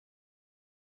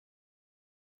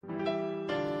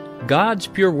God's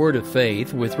Pure Word of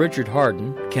Faith with Richard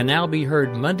Hardin can now be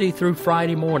heard Monday through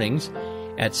Friday mornings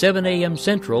at 7 a.m.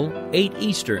 Central, 8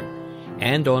 Eastern,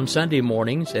 and on Sunday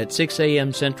mornings at 6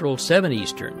 a.m. Central, 7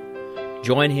 Eastern.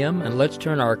 Join him and let's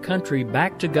turn our country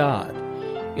back to God.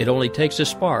 It only takes a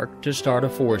spark to start a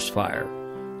forest fire.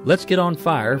 Let's get on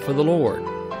fire for the Lord,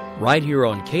 right here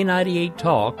on K98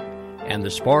 Talk and the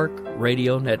Spark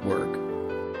Radio Network.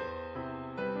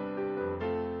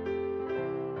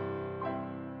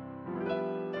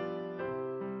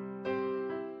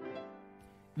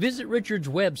 Visit Richard's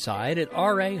website at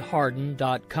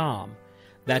rahardin.com.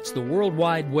 That's the World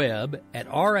Wide Web at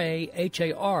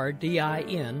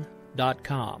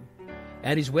rahardin.com.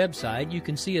 At his website, you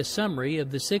can see a summary of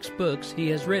the 6 books he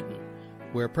has written,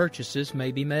 where purchases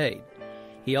may be made.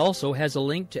 He also has a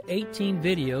link to 18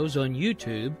 videos on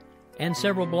YouTube and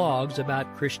several blogs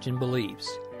about Christian beliefs.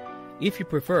 If you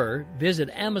prefer, visit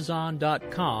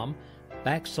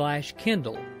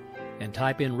amazon.com/Kindle and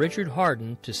type in Richard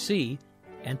Hardin to see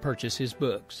and purchase his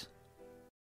books.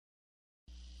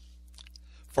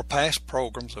 For past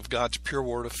programs of God's Pure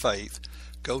Word of Faith,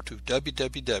 go to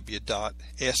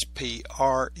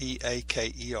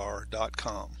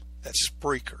www.spreaker.com. That's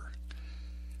Spreaker,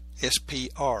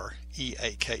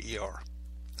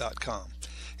 Spreaker.com.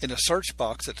 In the search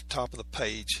box at the top of the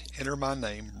page, enter my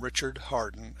name, Richard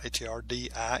Hardin,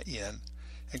 Hardin,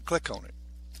 and click on it.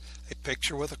 A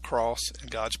picture with a cross and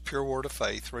God's Pure Word of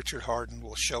Faith, Richard Hardin,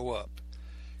 will show up.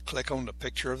 Click on the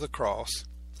picture of the cross.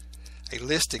 A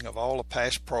listing of all the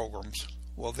past programs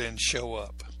will then show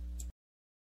up.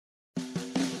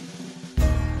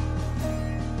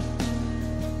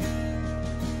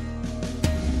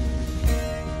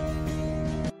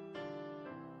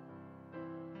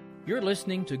 You're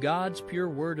listening to God's Pure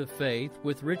Word of Faith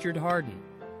with Richard Hardin.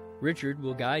 Richard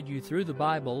will guide you through the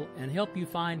Bible and help you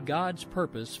find God's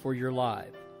purpose for your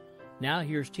life. Now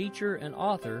here's teacher and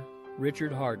author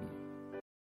Richard Hardin.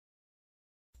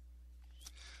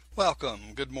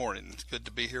 Welcome. Good morning. It's good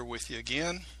to be here with you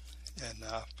again. And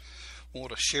I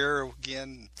want to share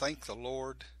again, thank the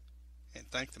Lord and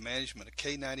thank the management of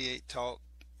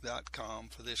K98Talk.com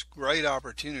for this great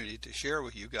opportunity to share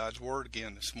with you God's Word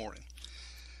again this morning.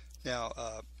 Now,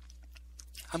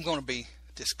 I'm going to be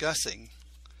discussing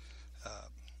a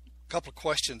couple of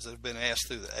questions that have been asked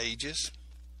through the ages.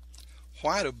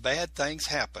 Why do bad things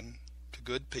happen to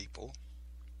good people?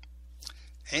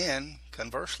 And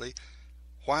conversely,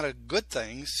 why do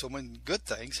so many good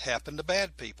things happen to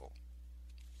bad people?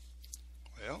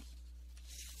 Well,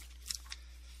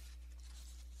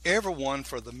 everyone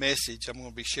for the message I'm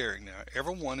going to be sharing now,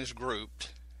 everyone is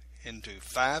grouped into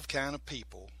 5 kind of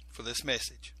people for this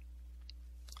message.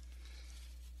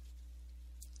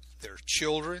 There are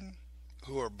children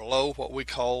who are below what we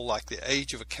call like the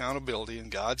age of accountability in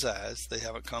God's eyes. They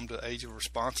haven't come to the age of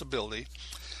responsibility.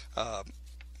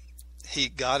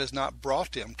 God has not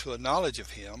brought them to a knowledge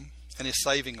of Him and His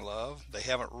saving love. They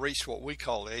haven't reached what we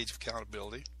call the age of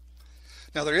accountability.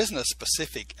 Now, there isn't a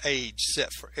specific age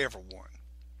set for everyone,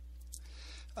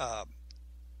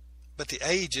 but the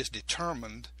age is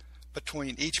determined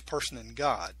between each person and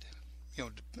God. You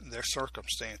know, their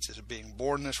circumstances of being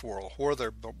born in this world, where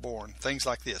they're born, things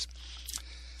like this.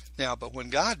 Now, but when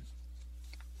God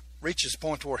reaches a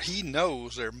point where He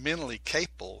knows they're mentally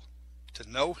capable to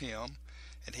know Him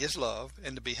and His love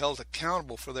and to be held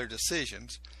accountable for their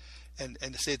decisions, and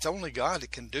to say it's only God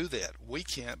that can do that. We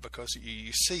can't, because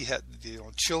you see how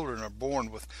children are born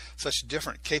with such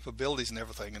different capabilities and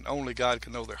everything, and only God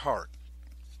can know their heart.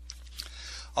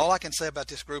 All I can say about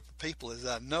this group of people is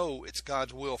I know it's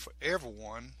God's will for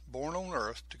everyone born on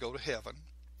earth to go to heaven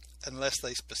unless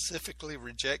they specifically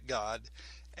reject God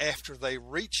after they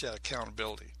reach that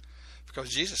accountability.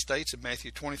 Because Jesus states in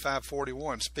Matthew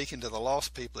 25:41, speaking to the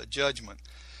lost people at judgment,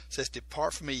 says,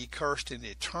 "Depart from me, ye cursed, in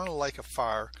the eternal lake of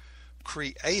fire,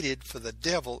 created for the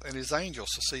devil and his angels."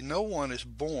 So see, no one is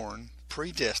born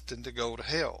predestined to go to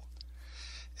hell.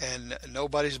 And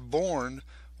nobody's born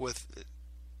with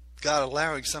God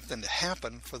allowing something to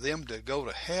happen for them to go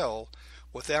to hell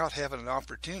without having an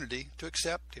opportunity to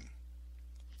accept Him.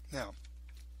 Now,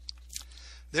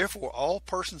 therefore, all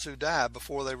persons who die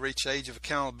before they reach the age of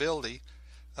accountability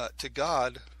to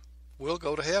God will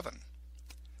go to heaven.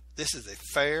 This is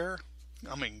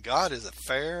God is a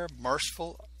fair,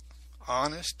 merciful,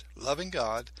 honest, loving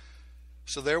God,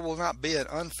 so there will not be an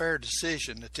unfair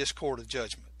decision at this court of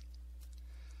judgment.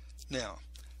 Now,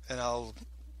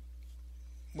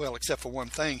 except for one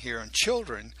thing here, in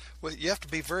children, you have to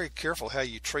be very careful how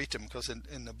you treat them, because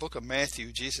in the book of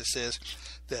Matthew, Jesus says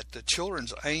that the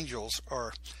children's angels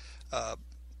are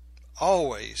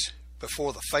always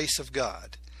before the face of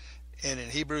God. And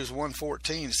in Hebrews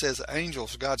 1:14 it says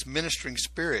angels, God's ministering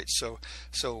spirits.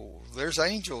 So there's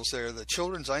angels there, the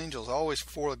children's angels, always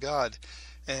before God.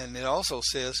 And it also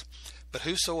says, but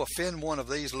whoso offend one of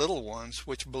these little ones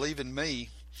which believe in me,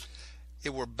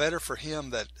 it were better for him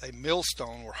that a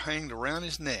millstone were hanged around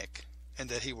his neck, and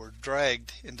that he were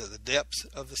dragged into the depths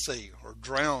of the sea, or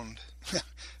drowned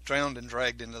and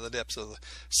dragged into the depths of the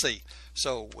sea.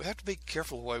 So we have to be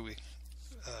careful the way we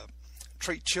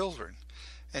treat children.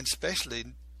 And especially,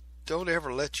 don't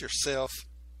ever let yourself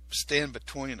stand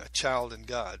between a child and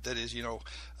God. That is,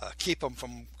 keep them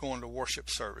from going to worship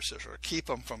services, or keep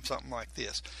them from something like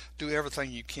this. Do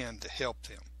everything you can to help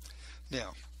them.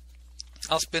 Now,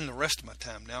 I'll spend the rest of my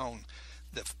time now on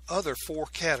the other 4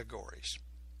 categories.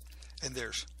 And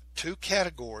there's 2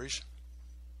 categories,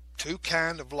 2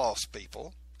 kind of lost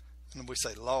people. And when we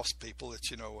say lost people,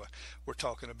 it's, we're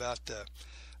talking about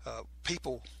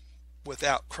people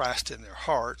without Christ in their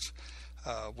hearts.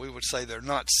 We would say they're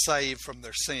not saved from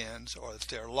their sins, or that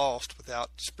they're lost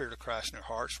without the Spirit of Christ in their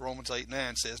hearts. Romans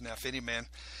 8:9 says, now if any man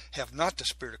have not the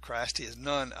Spirit of Christ, he is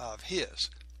none of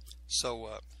his. So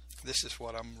this is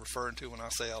what I'm referring to when I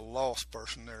say a lost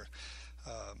person. They're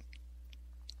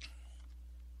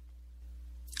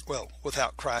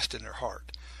without Christ in their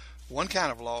heart. One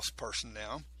kind of lost person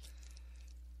now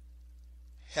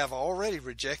have already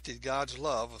rejected God's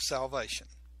love of salvation.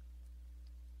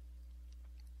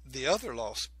 The other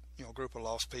lost, group of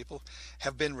lost people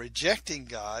have been rejecting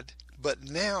God, but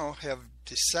now have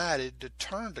decided to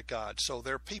turn to God. So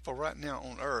there are people right now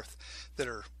on earth that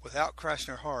are without Christ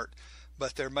in their heart,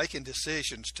 but they're making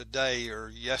decisions today or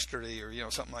yesterday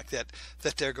or something like that,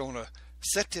 that they're going to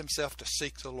set themselves to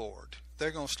seek the Lord.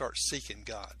 They're going to start seeking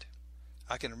God.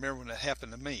 I can remember when that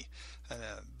happened to me,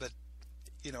 but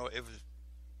it was.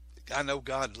 I know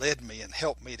God led me and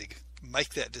helped me to make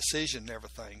that decision and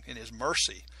everything in His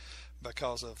mercy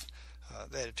because of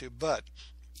the attitude. But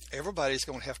everybody's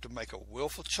going to have to make a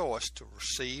willful choice to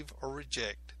receive or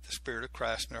reject the Spirit of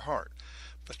Christ in their heart.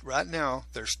 But right now,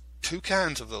 there's 2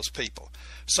 kinds of those people.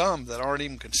 Some that aren't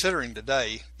even considering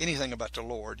today anything about the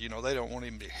Lord. They don't want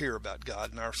even to hear about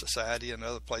God in our society and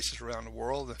other places around the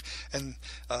world. And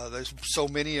there's so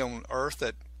many on earth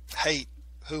that hate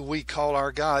who we call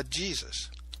our God, Jesus.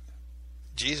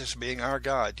 Jesus being our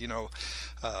God,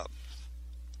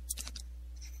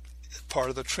 part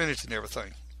of the Trinity and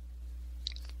everything.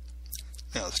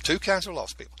 Now, there's 2 kinds of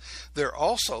lost people. There are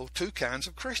also 2 kinds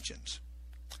of Christians.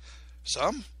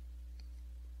 Some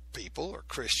people are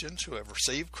Christians who have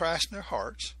received Christ in their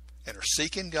hearts and are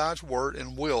seeking God's word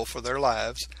and will for their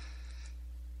lives,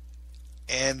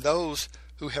 and those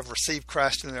who have received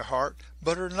Christ in their heart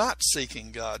but are not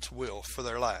seeking God's will for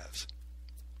their lives.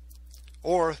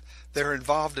 Or they're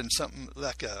involved in something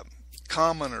like a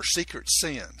common or secret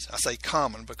sins. I say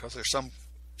common because there's some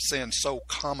sins so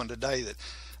common today that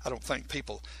I don't think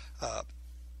people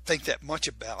think that much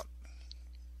about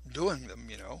doing them.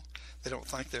 They don't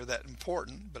think they're that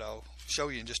important, but I'll show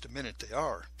you in just a minute they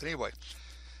are. But anyway,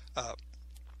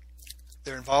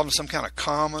 they're involved in some kind of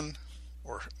common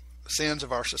or sins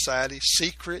of our society,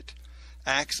 secret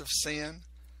acts of sin.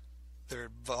 They're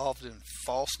involved in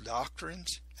false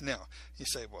doctrines. Now, you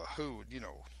say, well, who, you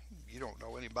don't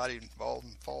know anybody involved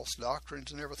in false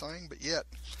doctrines and everything, but yet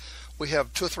we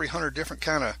have 200 or 300 different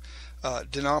kind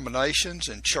of denominations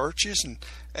and churches,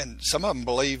 and some of them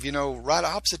believe, right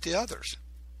opposite the others.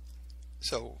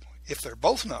 So if they're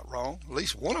both not wrong, at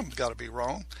least one of them's got to be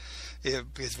wrong if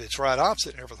it's right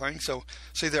opposite and everything. So,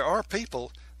 see, there are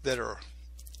people that are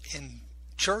in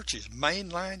churches,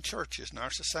 mainline churches in our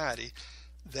society,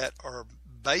 that are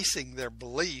basing their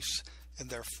beliefs and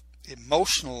their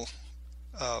emotional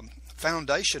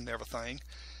foundation and everything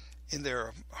in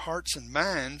their hearts and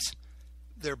minds.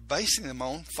 They're basing them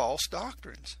on false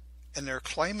doctrines, and they're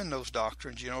claiming those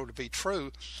doctrines, to be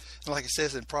true. And like it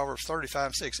says in Proverbs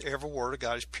 35:6, every word of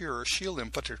God is pure. Shield them,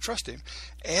 put their trust in him.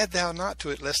 Add thou not to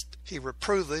it, lest he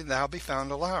reprove thee, and thou be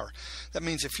found a liar. That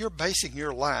means if you're basing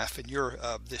your life and your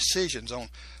decisions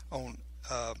on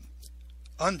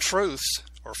untruths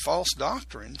or false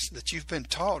doctrines that you've been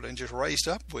taught and just raised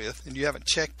up with, and you haven't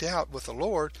checked out with the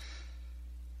Lord,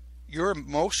 your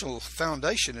emotional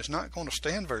foundation is not going to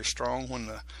stand very strong when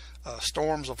the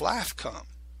storms of life come.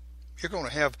 You're going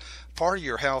to have part of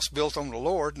your house built on the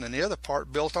Lord and then the other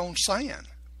part built on sand.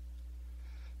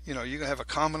 You're going to have a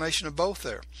combination of both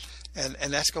there. And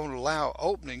that's going to allow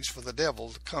openings for the devil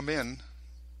to come in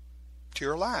to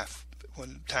your life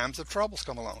when times of troubles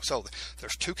come along. So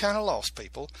there's 2 kind of lost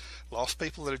people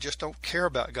that just don't care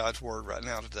about God's word right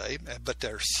now today, but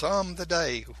there's some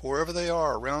today, wherever they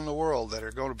are around the world, that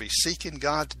are going to be seeking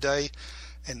God today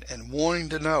and wanting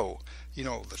to know,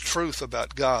 the truth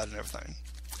about God and everything.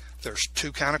 There's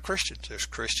two kind of Christians. There's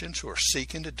Christians who are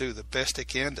seeking to do the best they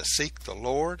can to seek the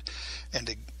Lord and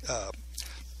to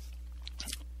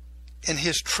in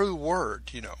His true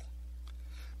word,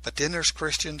 But then there's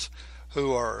Christians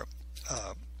who are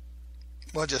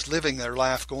just living their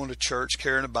life, going to church,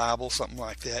 carrying a Bible, something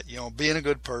like that, being a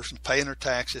good person, paying their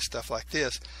taxes, stuff like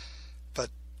this. But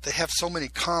they have so many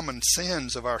common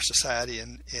sins of our society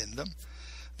in them.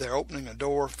 They're opening a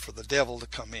door for the devil to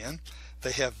come in.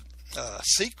 They have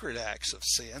secret acts of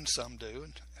sin, some do,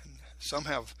 and some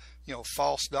have,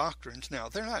 false doctrines. Now,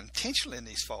 they're not intentional in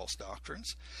these false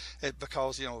doctrines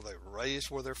because, they're raised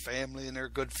where their family and their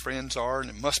good friends are, and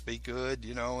it must be good,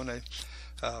 and they,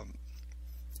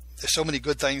 there's so many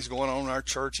good things going on in our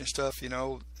church and stuff,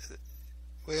 well,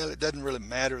 it doesn't really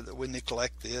matter that we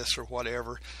neglect this or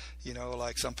whatever,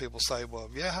 like some people say, well,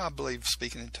 yeah, I believe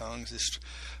speaking in tongues is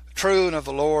true and of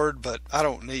the Lord, but I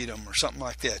don't need them, or something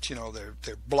like that.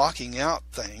 They're blocking out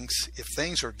things. If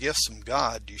things are gifts from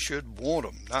God, you should want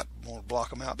them, not want to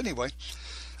block them out. But anyway,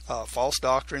 false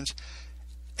doctrines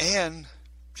and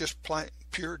just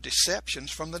pure deceptions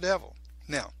from the devil.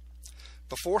 Now,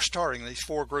 before starting these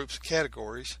four groups of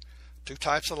categories, two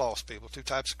types of lost people, two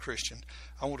types of Christian,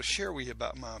 I want to share with you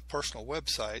about my personal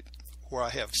website where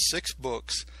I have 6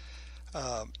 books,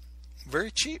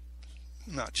 very cheap.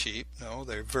 Not cheap, no,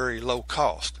 they're very low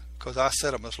cost, because I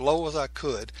set them as low as I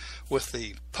could with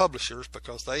the publishers,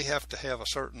 because they have to have a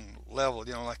certain level,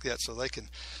 like that, so they can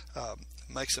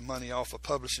make some money off of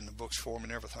publishing the books for them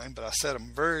and everything. But I set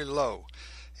them very low.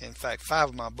 In fact, 5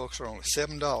 of my books are only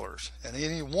 $7, and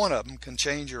any one of them can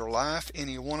change your life.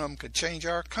 Any one of them could change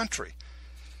our country.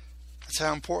 That's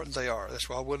how important they are. That's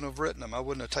why I wouldn't have written them. I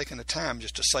wouldn't have taken the time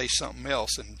just to say something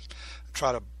else and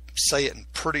try to say it in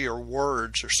prettier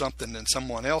words or something than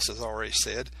someone else has already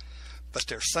said. But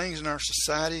there's things in our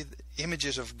society,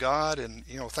 images of God and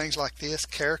things like this,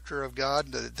 character of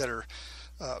God, that are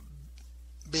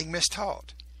being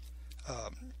mistaught.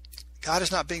 God is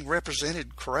not being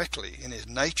represented correctly in His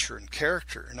nature and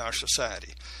character in our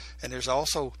society. And there's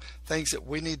also things that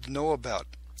we need to know about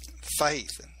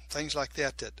faith and things like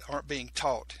that aren't being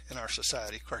taught in our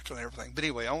society correctly and everything. But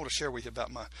anyway, I want to share with you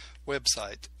about my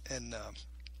website, and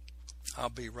I'll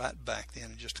be right back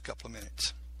then in just a couple of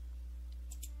minutes.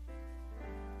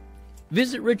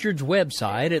 Visit Richard's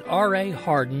website at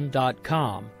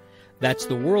rahardin.com. That's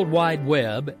the World Wide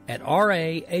Web at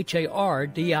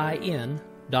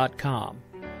rahardin.com.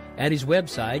 At his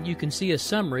website, you can see a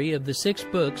summary of the 6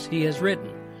 books he has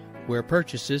written, where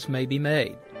purchases may be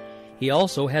made. He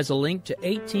also has a link to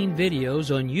 18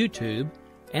 videos on YouTube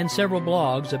and several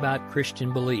blogs about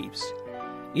Christian beliefs.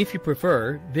 If you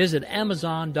prefer, visit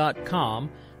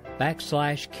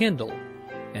Amazon.com/Kindle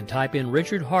and type in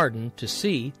Richard Hardin to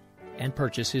see and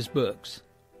purchase his books.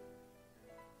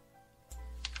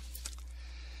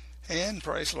 And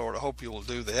praise the Lord, I hope you will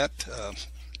do that.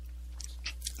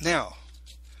 Now,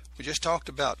 we just talked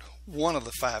about one of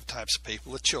the 5 types of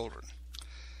people, the children.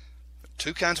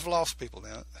 2 kinds of lost people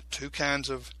now, 2 kinds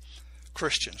of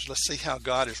Christians. Let's see how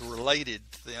God is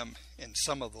related to them in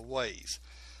some of the ways.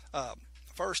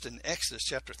 First, in Exodus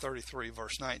chapter 33,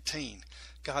 verse 19,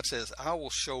 God says, I will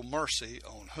show mercy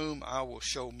on whom I will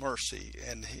show mercy.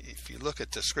 And if you look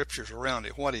at the scriptures around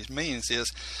it, what He means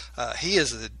is He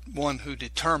is the one who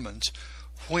determines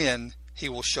when He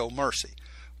will show mercy.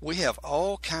 We have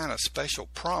all kind of special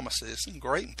promises, and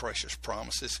great and precious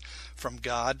promises from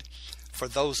God for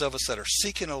those of us that are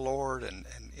seeking the Lord and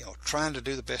trying to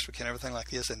do the best we can, everything like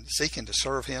this, and seeking to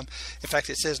serve Him. In fact,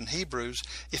 it says in Hebrews,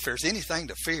 if there's anything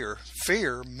to fear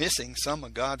missing some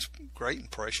of God's great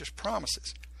and precious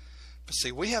promises. But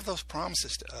see, we have those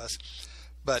promises to us,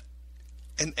 but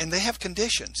and they have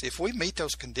conditions. If we meet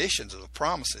those conditions of the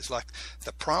promises, like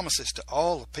the promises to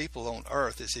all the people on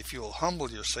earth, is if you will humble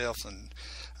yourselves and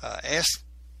ask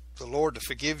the Lord to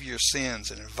forgive your sins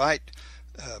and invite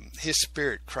His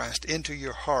Spirit, Christ, into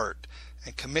your heart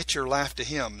and commit your life to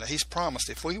Him. Now, He's promised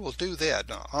if we will do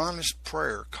that, an honest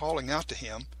prayer calling out to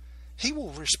Him, He will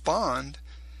respond,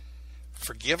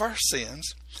 forgive our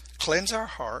sins, cleanse our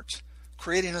hearts,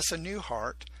 creating us a new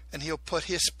heart, and He'll put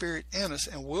His Spirit in us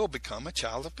and we'll become a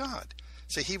child of God.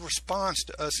 See, He responds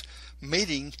to us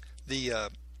meeting the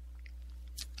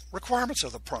requirements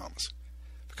of the promise.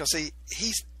 Because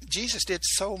Jesus did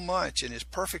so much in His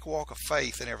perfect walk of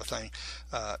faith and everything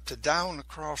to die on the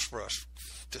cross for us,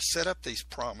 to set up these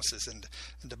promises and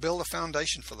to build a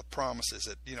foundation for the promises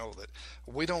that that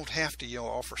we don't have to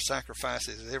offer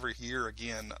sacrifices every year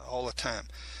again all the time.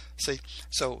 See,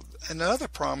 so and the other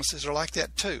promises are like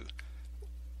that too.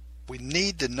 We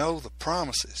need to know the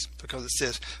promises, because it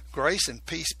says, grace and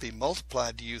peace be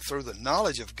multiplied to you through the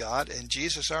knowledge of God and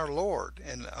Jesus our Lord.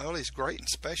 And all these great and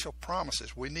special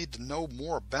promises, we need to know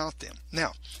more about them.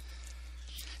 Now,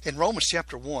 in Romans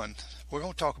chapter 1, we're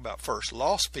going to talk about first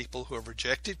lost people who have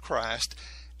rejected Christ,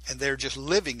 and they're just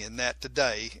living in that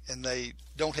today, and they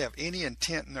don't have any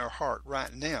intent in their heart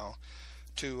right now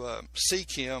to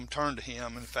seek Him, turn to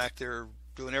Him. In fact, they're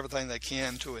doing everything they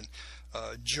can to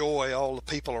enjoy all the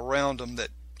people around them that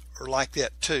are like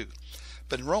that too.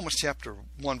 But in Romans chapter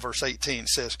 1 verse 18 it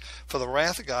says, for the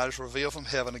wrath of God is revealed from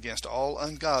heaven against all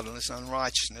ungodliness and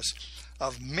unrighteousness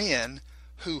of men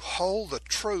who hold the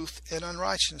truth in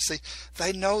unrighteousness. See,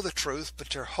 they know the truth, but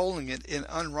they're holding it in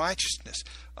unrighteousness.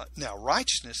 Now,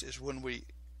 righteousness is when we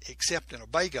accept and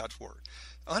obey God's word.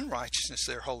 Unrighteousness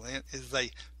they're holding it is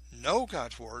they know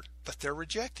God's word, but they're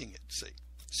rejecting it, see.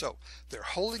 So they're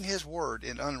holding His word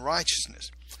in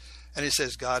unrighteousness. And it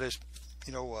says God has,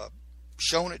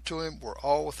 shown it to him. We're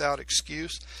all without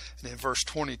excuse. And in verse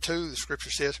 22, the scripture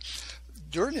says,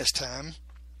 during this time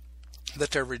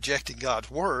that they're rejecting God's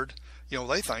word,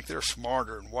 they think they're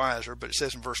smarter and wiser. But it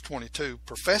says in verse 22,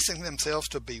 professing themselves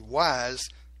to be wise,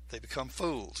 they become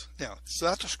fools. Now,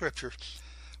 throughout the scripture,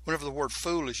 whenever the word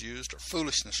fool is used, or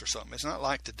foolishness or something, it's not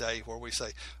like today where we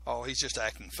say, oh, he's just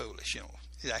acting foolish,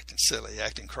 he's acting silly,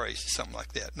 acting crazy, something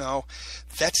like that. No,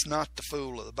 that's not the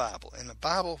fool of the Bible. In the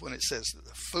Bible, when it says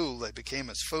the fool, they became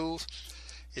as fools,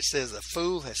 it says the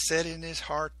fool has said in his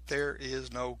heart, there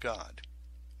is no God.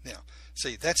 Now,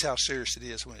 see, that's how serious it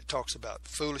is when it talks about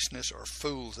foolishness or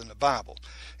fools in the Bible.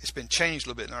 It's been changed a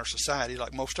little bit in our society,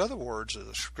 like most other words of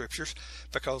the scriptures,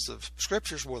 because the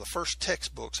scriptures were the first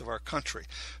textbooks of our country.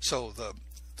 So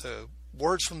the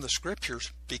words from the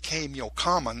scriptures became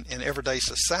common in everyday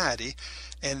society,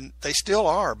 and they still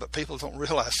are, but people don't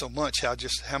realize so much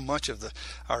how much of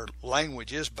our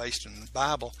language is based in the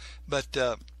Bible. But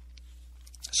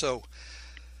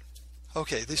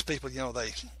these people,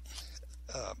 they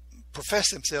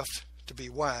profess themselves to be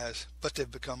wise, but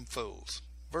they've become fools.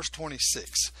 Verse 26,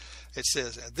 it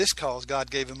says, and this cause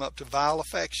God gave them up to vile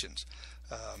affections,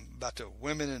 about the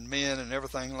women and men and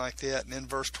everything like that. And then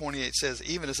verse 28 says,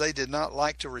 even as they did not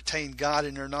like to retain God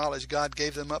in their knowledge, God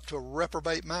gave them up to a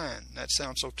reprobate mind. That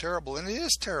sounds so terrible, and it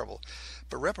is terrible.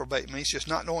 But reprobate means just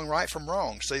not knowing right from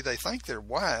wrong. See, they think they're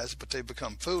wise, but they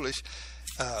become foolish,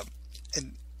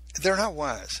 and they're not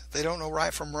wise. They don't know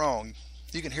right from wrong.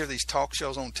 You can hear these talk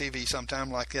shows on TV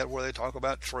sometime like that where they talk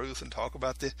about truth and talk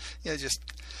about the,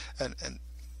 and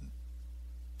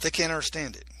they can't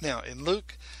understand it. Now, in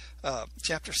Luke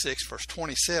chapter 6, verse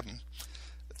 27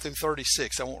 through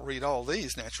 36, I won't read all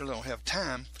these, naturally, I don't have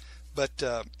time, but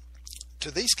to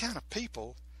these kind of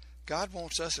people, God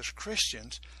wants us as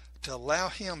Christians to allow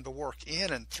Him to work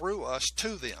in and through us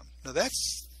to them. Now,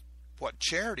 that's what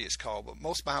charity is called, but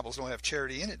most Bibles don't have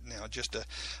charity in it now.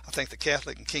 I think the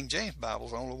Catholic and King James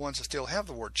Bibles are the only ones that still have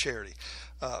the word charity.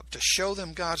 To show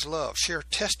them God's love, share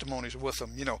testimonies with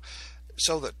them,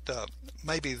 so that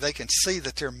maybe they can see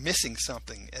that they're missing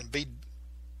something and be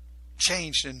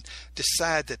changed and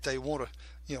decide that they want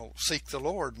to, seek the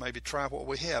Lord, maybe try what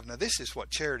we have. Now, this is what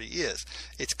charity is.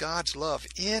 It's God's love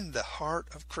in the heart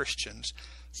of Christians,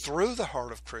 through the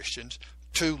heart of Christians,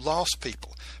 to lost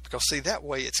people. Because see, that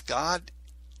way it's God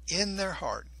in their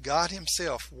heart, God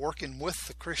Himself working with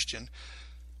the Christian,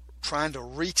 trying to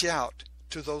reach out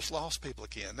to those lost people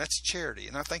again. That's charity.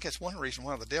 And I think that's one reason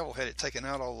why the devil had it taken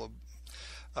out all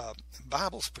the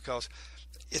Bibles, because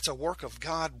it's a work of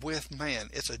God with man.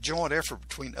 It's a joint effort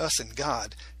between us and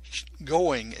God,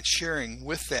 going and sharing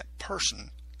with that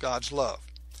person God's love.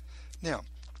 Now,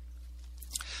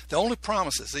 the only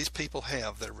promises these people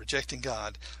have that are rejecting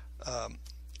God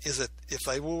is that if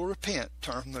they will repent,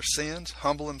 turn from their sins,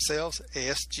 humble themselves,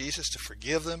 ask Jesus to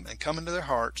forgive them and come into their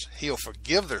hearts, He'll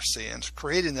forgive their sins,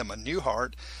 creating them a new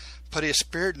heart, put His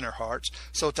Spirit in their hearts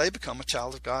so that they become a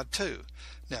child of God too.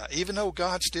 Now, even though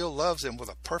God still loves them with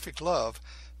a perfect love,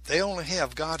 they only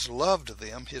have God's love to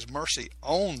them, His mercy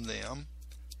on them,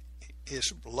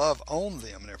 His love on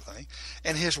them and everything,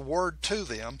 and His word to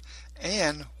them,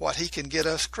 and what He can get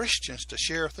us Christians to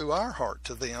share through our heart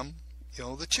to them,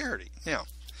 the charity. Now,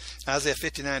 Isaiah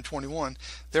 59:21,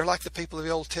 they're like the people of the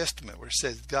Old Testament, where it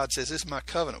says, God says, this is my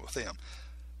covenant with them.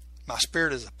 My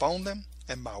Spirit is upon them,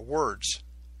 and my words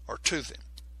are to them.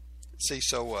 See,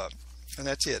 so, and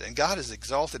that's it. And God has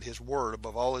exalted His word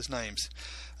above all His names.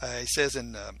 He says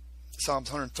in Psalms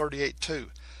 138:2,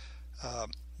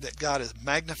 that God has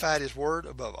magnified His word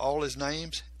above all His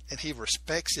names, and He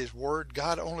respects His word.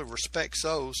 God only respects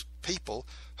those people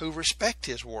who respect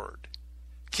His word.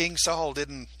 King Saul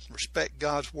didn't respect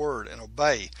God's word and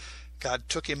obey. God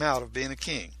took him out of being a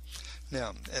king.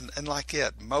 Now, and like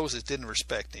that, Moses didn't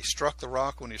respect. He struck the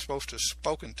rock when he was supposed to have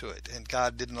spoken to it, and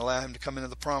God didn't allow him to come into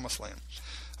the promised land.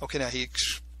 Okay, now he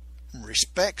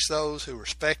respects those who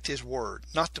respect his word,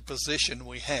 not the position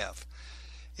we have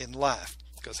in life,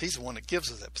 because he's the one that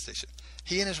gives us that position.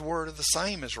 He and his word are the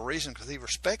same as a reason, because he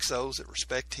respects those that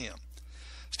respect him.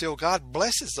 Still, God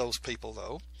blesses those people,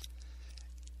 though,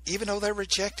 even though they're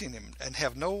rejecting him and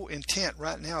have no intent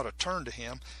right now to turn to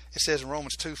him. It says in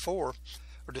Romans 2:4,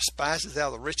 or despisest thou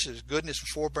the riches of goodness and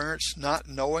forbearance, not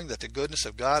knowing that the goodness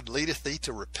of God leadeth thee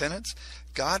to repentance?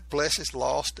 God blesses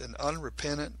lost and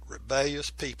unrepentant, rebellious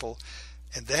people,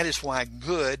 and that is why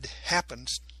good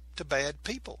happens to bad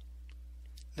people.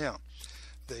 Now,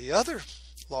 the other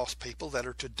lost people that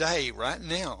are today, right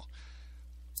now,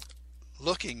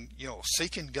 looking,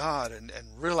 seeking God and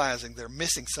realizing they're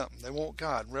missing something. They want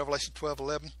God. In Revelation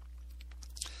 12:11,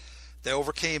 they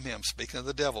overcame him, speaking of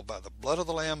the devil, by the blood of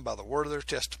the Lamb, by the word of their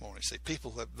testimony. See,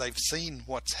 people that they've seen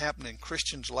what's happening in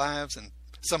Christians' lives, and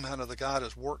somehow or another God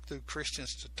has worked through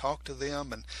Christians to talk to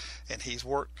them, and he's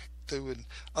worked through in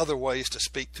other ways to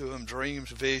speak to them,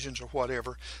 dreams, visions, or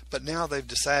whatever. But now they've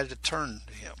decided to turn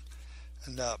to him.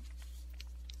 And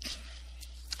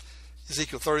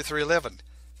Ezekiel 33:11,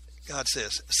 God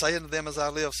says, say unto them, as I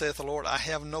live, saith the Lord, I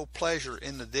have no pleasure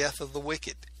in the death of the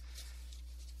wicked,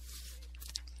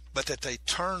 but that they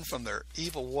turn from their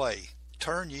evil way.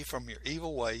 Turn ye from your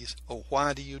evil ways, or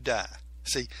why do you die?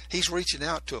 See, he's reaching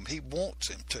out to them. He wants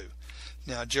him to.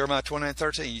 Now, Jeremiah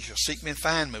 29:13, you shall seek me and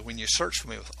find me when you search for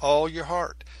me with all your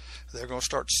heart. They're going to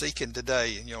start seeking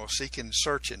today, and seeking and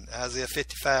searching. Isaiah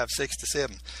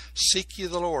 55:6-7, seek ye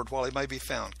the Lord while he may be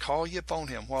found. Call ye upon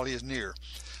him while he is near.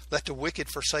 Let the wicked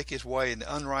forsake his way, and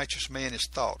the unrighteous man his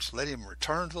thoughts. Let him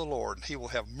return to the Lord, and he will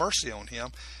have mercy on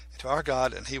him, and to our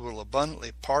God, and he will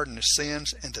abundantly pardon his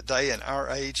sins. And today in our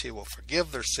age he will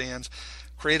forgive their sins,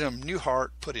 create them a new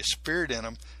heart, put his spirit in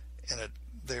them, and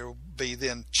there will be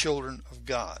then children of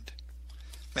God.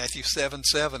 Matthew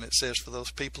 7:7, it says for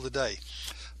those people today,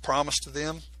 promise to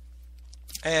them,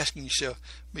 asking you shall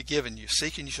be given you,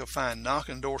 seeking you shall find,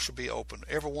 knocking the door shall be open.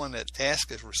 Everyone that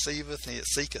asketh receiveth, and he that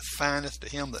seeketh findeth, to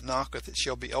him that knocketh it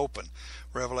shall be open.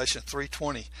 Revelation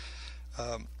 3:20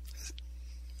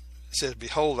 says,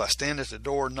 behold, I stand at the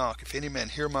door and knock. If any man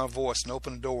hear my voice and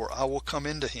open the door, I will come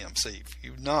into him. See, if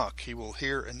you knock, he will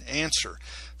hear and answer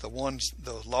the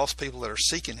lost people that are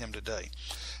seeking him today.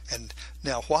 And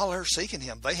now, while they're seeking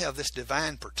him, they have this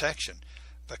divine protection.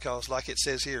 Because like it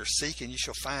says here, seek and you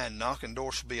shall find, knock and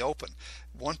door shall be open.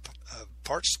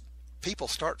 People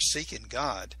start seeking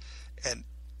God, and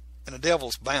the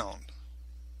devil's bound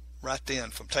right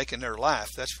then from taking their life,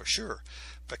 that's for sure.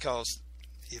 Because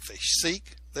if they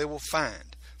seek, they will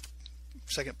find.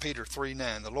 2 Peter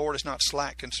 3:9, the Lord is not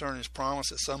slack concerning his promise,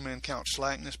 that some men count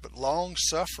slackness, but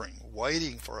long-suffering,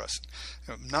 waiting for us,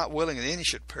 not willing that any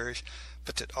should perish,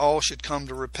 but that all should come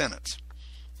to repentance.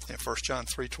 In 1 John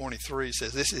 3:23, it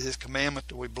says, this is his commandment,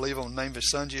 that we believe on the name of his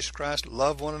Son, Jesus Christ,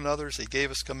 love one another as he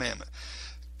gave us commandment.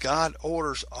 God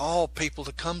orders all people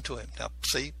to come to him. Now,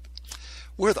 see,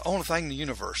 we're the only thing in the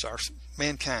universe, our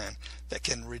mankind, that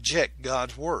can reject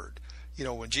God's word.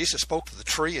 When Jesus spoke to the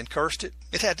tree and cursed it,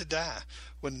 it had to die.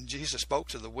 When Jesus spoke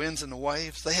to the winds and the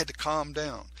waves, they had to calm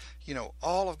down.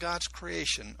 All of God's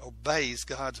creation obeys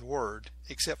God's word,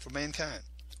 except for mankind.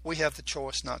 We have the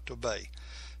choice not to obey.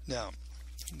 Now,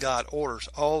 God orders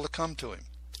all to come to him.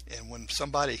 And when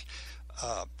somebody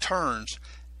turns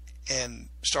and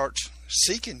starts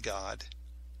seeking God,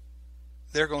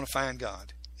 they're going to find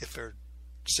God if they're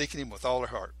seeking him with all their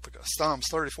heart. Because Psalms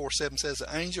 34:7 says,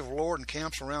 the angel of the Lord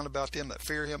encamps around about them that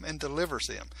fear him and delivers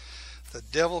them. The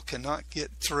devil cannot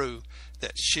get through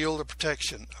that shield of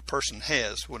protection a person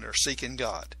has when they're seeking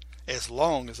God, as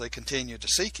long as they continue to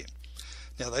seek him.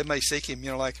 Now, they may seek him,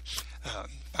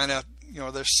 find out,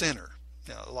 they're a sinner.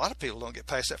 Now, a lot of people don't get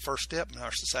past that first step in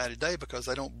our society today because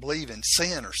they don't believe in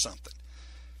sin or something.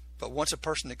 But once a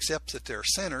person accepts that they're a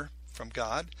sinner from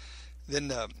God,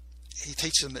 then he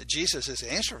teaches them that Jesus is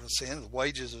the answer for sin. The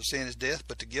wages of sin is death,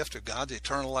 but the gift of God, the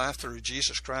eternal life through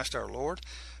Jesus Christ our Lord.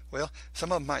 Well,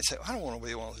 some of them might say, I don't want to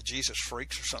be one of the Jesus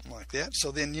freaks or something like that.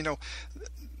 So then,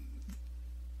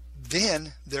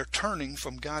 then they're turning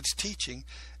from God's teaching,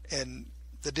 and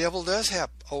the devil does have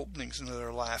openings into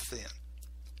their life then.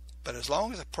 But as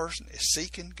long as a person is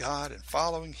seeking God and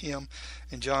following him,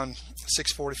 in John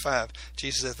 6:45,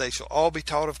 Jesus says they shall all be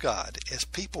taught of God. As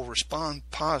people respond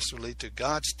positively to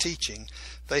God's teaching,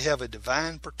 they have a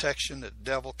divine protection that the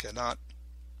devil cannot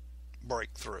break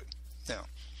through. Now,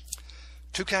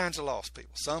 two kinds of lost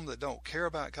people. Some that don't care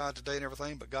about God today and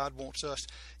everything, but God wants us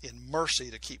in mercy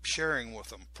to keep sharing with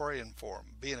them, praying for them,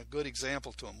 being a good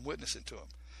example to them, witnessing to them.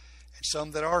 And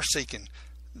some that are seeking,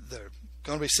 they're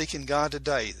going to be seeking God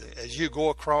today. As you go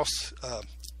across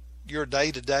your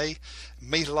day to day,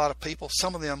 meet a lot of people,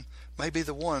 some of them may be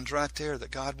the ones right there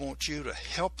that God wants you to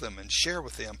help them and share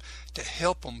with them to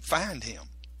help them find Him.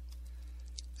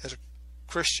 As a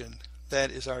Christian, that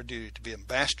is our duty, to be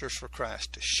ambassadors for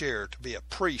Christ, to share, to be a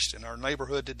priest in our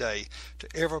neighborhood today to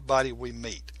everybody we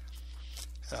meet.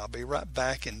 And I'll be right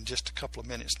back in just a couple of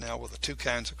minutes now with the two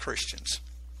kinds of Christians.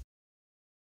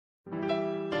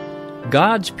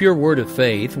 God's Pure Word of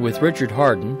Faith with Richard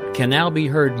Hardin can now be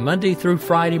heard Monday through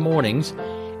Friday mornings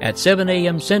at 7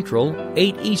 a.m. Central,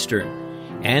 8 Eastern,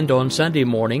 and on Sunday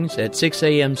mornings at 6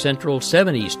 a.m. Central,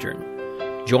 7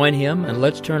 Eastern. Join him and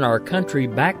let's turn our country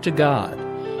back to God.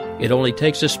 It only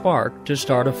takes a spark to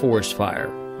start a forest fire.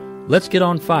 Let's get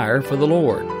on fire for the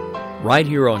Lord, right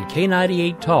here on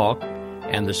K98 Talk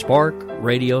and the Spark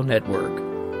Radio Network.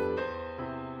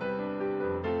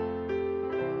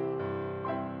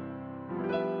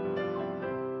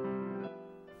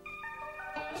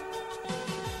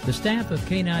 The staff of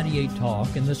K98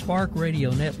 Talk and the Spark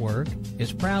Radio Network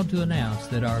is proud to announce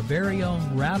that our very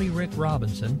own Rowdy Rick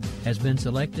Robinson has been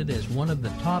selected as one of the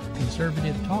top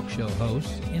conservative talk show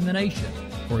hosts in the nation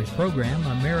for his program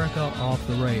America Off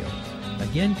the Rail.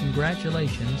 Again,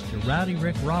 congratulations to Rowdy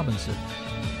Rick Robinson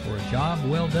for a job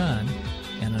well done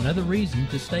and another reason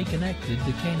to stay connected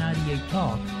to K98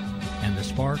 Talk and the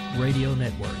Spark Radio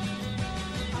Network.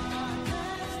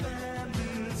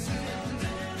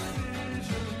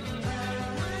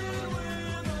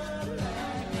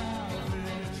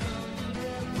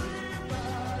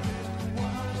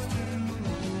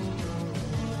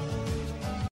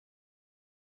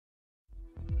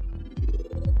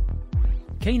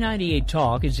 K98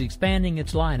 Talk is expanding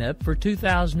its lineup for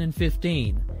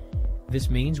 2015. This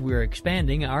means we're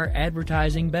expanding our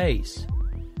advertising base.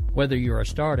 Whether you're a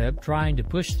startup trying to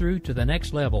push through to the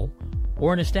next level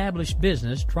or an established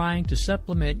business trying to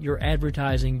supplement your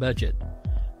advertising budget,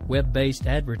 web-based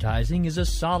advertising is a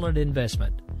solid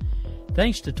investment.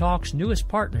 Thanks to Talk's newest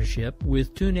partnership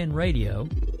with TuneIn Radio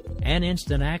and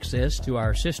instant access to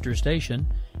our sister station,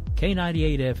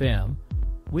 K98 FM,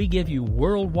 we give you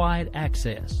worldwide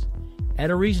access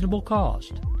at a reasonable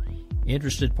cost.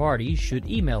 Interested parties should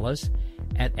email us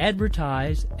at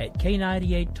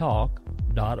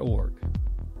advertise@k98talk.org.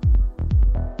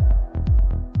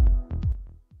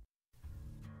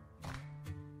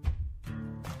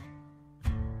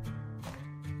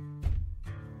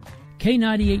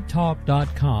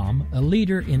 K98talk.com, a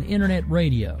leader in internet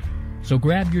radio. So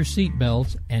grab your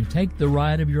seatbelts and take the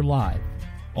ride of your life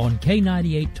on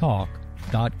K98talk.com.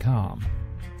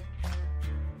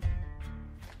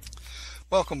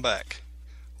 Welcome back.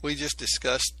 We just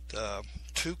discussed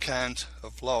two kinds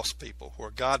of lost people,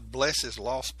 where God blesses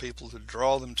lost people to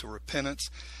draw them to repentance,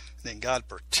 and then God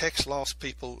protects lost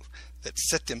people that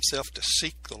set themselves to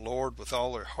seek the Lord with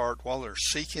all their heart. While they're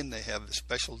seeking, they have the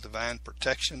special divine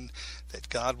protection that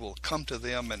God will come to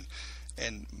them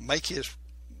and make His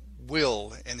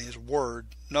will and His word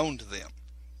known to them.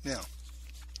 Now,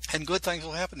 and good things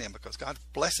will happen to them because God's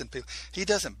blessing people. He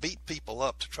doesn't beat people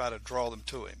up to try to draw them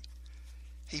to Him.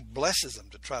 He blesses them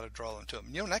to try to draw them to Him.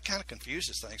 You know, and that kind of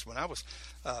confuses things. When I was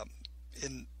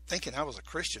in thinking I was a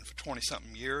Christian for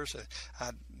 20-something years,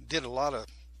 I did a lot of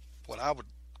what I would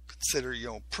consider,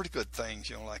 pretty good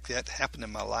things, like that happened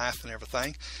in my life and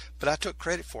everything. But I took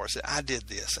credit for it. I said, I did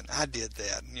this and I did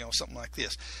that, and, something like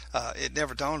this. It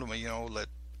never dawned on me, that,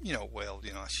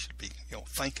 I should be,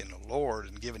 thanking the Lord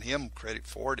and giving Him credit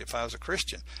for it if I was a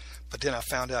Christian. But then I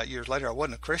found out years later I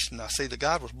wasn't a Christian. I see that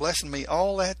God was blessing me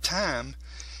all that time,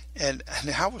 and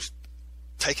I was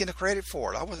taking the credit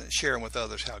for it. I wasn't sharing with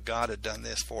others how God had done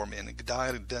this for me and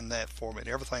God had done that for me and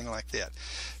everything like that.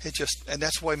 And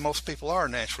that's the way most people are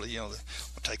naturally, they will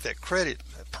take that credit,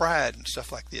 that pride and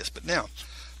stuff like this. But now,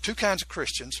 two kinds of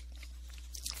Christians.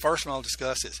 First one I'll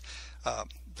discuss is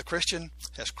the Christian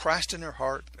has Christ in their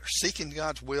heart. They're seeking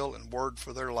God's will and word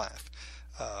for their life.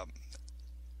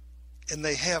 And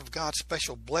they have God's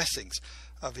special blessings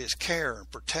of His care and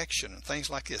protection and things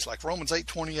like this, like Romans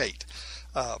 8:28.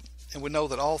 And we know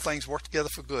that all things work together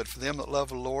for good for them that love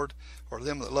the Lord, or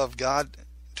them that love God,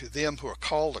 to them who are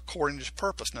called according to His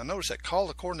purpose. Now notice that, called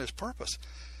according to His purpose.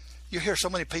 You hear so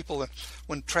many people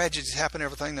when tragedies happen,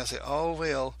 everything, they'll say, oh,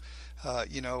 well,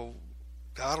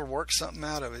 God will work something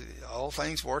out of it. All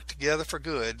things work together for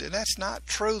good. And that's not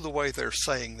true the way they're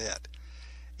saying that.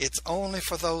 It's only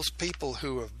for those people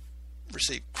who have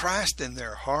received Christ in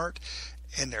their heart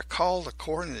and they're called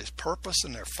according to His purpose,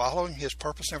 and they're following His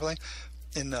purpose and everything.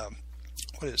 In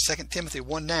 2 Timothy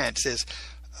 1:9, it says,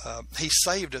 He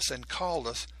saved us and called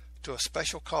us to a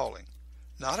special calling,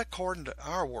 not according to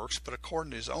our works, but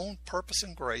according to His own purpose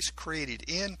and grace, created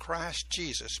in Christ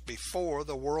Jesus before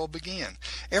the world began.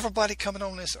 Everybody coming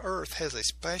on this earth has a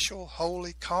special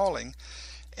holy calling,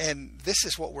 and this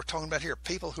is what we're talking about here.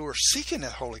 People who are seeking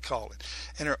that holy calling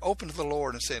and are open to the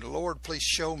Lord and saying, Lord, please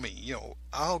show me,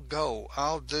 I'll go,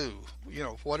 I'll do,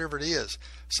 whatever it is,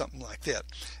 something like that.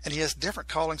 And He has different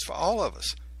callings for all of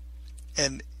us.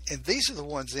 And these are the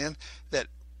ones then that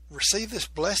receive this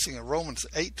blessing in Romans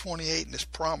 8:28 and this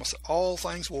promise, all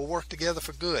things will work together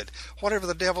for good. Whatever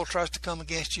the devil tries to come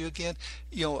against you again,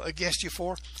 against you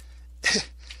for,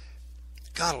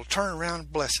 God will turn around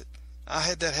and bless it. I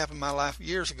had that happen in my life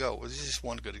years ago. This is just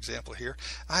one good example here.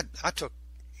 I took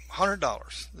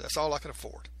 $100. That's all I could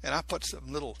afford. And I put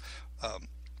some little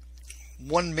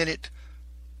 1-minute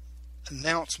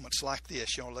announcements like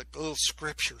this, like little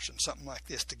scriptures and something like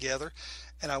this together.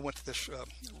 And I went to this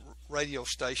radio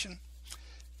station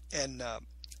and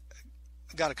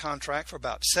got a contract for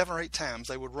about 7 or 8 times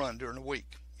they would run during the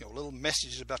week. Little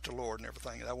messages about the Lord and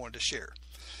everything that I wanted to share.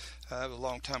 That was a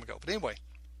long time ago. But anyway,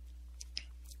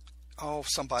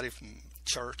 somebody from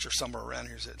church or somewhere around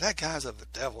here said, that guy's of the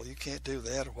devil, you can't do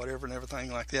that or whatever and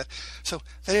everything like that. So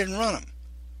they didn't run them.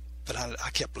 But I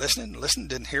kept listening,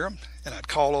 didn't hear them, and I'd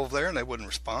call over there and they wouldn't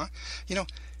respond.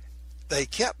 They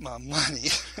kept my money,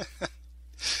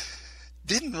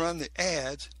 didn't run the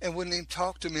ads, and wouldn't even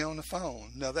talk to me on the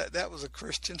phone. Now that was a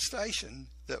Christian station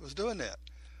that was doing that.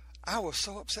 I was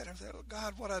so upset. I said,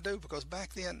 God, what I do? Because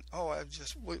back then,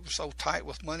 we were so tight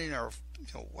with money and our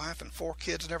wife and 4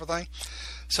 kids and everything.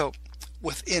 So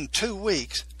within 2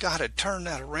 weeks, God had turned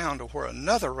that around to where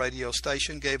another radio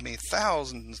station gave me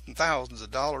thousands and thousands of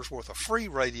dollars worth of free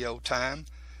radio time.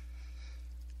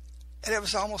 And it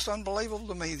was almost unbelievable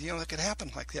to me, that could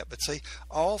happen like that. But see,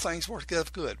 all things work together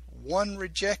for good. One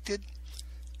rejected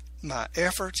my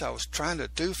efforts I was trying to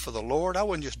do for the Lord. I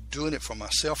wasn't just doing it for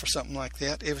myself or something like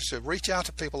that. It was to reach out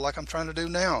to people like I'm trying to do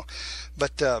now.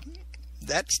 But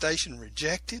that station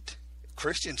rejected,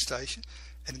 Christian station,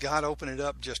 and God opened it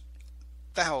up just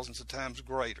thousands of times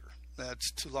greater.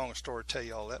 That's too long a story to tell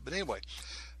you all that. But anyway,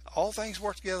 all things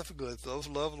work together for good for those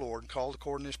who love the Lord and called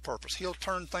according to His purpose. He'll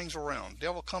turn things around. The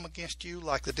devil come against you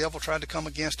like the devil tried to come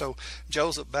against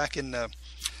Joseph back in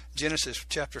Genesis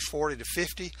chapters 40 to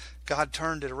 50. God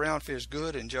turned it around for His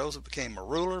good, and Joseph became a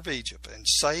ruler of Egypt and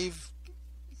saved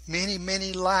many,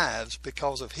 many lives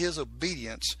because of his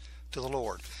obedience to the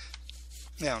Lord.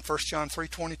 Now in 1 John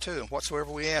 3:22, and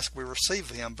whatsoever we ask we receive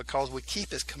of Him, because we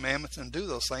keep His commandments and do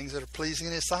those things that are pleasing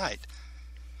in His sight.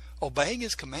 Obeying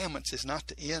His commandments is not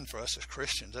the end for us as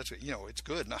Christians. That's it's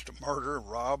good not to murder,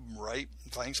 rob, rape,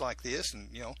 and things like this, and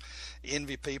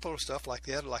envy people or stuff like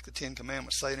that, like the 10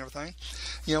 Commandments say and everything.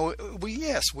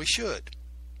 We should.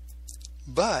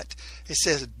 But it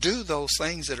says, do those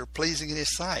things that are pleasing in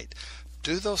His sight.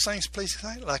 Do those things pleasing in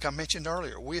His sight. Like I mentioned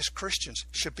earlier, we as Christians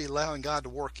should be allowing God to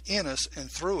work in us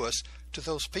and through us to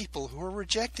those people who are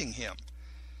rejecting Him.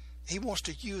 He wants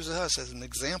to use us as an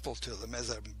example to them, as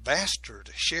an ambassador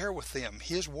to share with them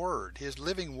His word, His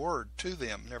living word to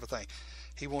them and everything.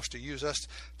 He wants to use us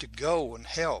to go and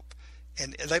help.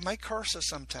 And they may curse us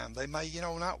sometime. They may,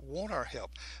 not want our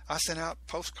help. I sent out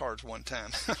postcards one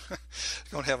time.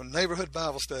 Going to have a neighborhood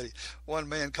Bible study. One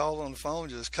man called on the phone,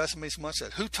 just cussing me so much,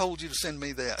 said, "Who told you to send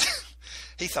me that?"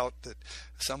 He thought that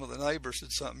some of the neighbors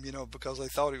did something, because they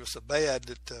thought he was so bad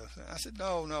that I said,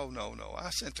 no. I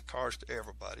sent the cards to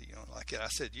everybody, like that. I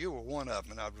said, you were one of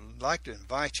them, and I would like to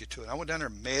invite you to it. I went down there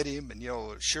and met him and,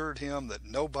 assured him that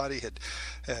nobody had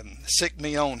sicked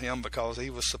me on him because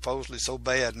he was supposedly so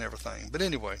bad and everything. But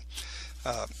anyway,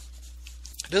 do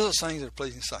those things that are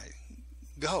pleasing sight.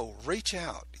 Go, reach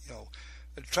out,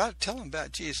 try to tell them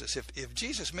about Jesus. If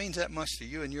Jesus means that much to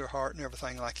you in your heart and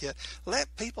everything like that,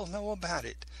 let people know about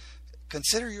it.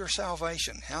 Consider your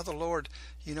salvation, how the Lord,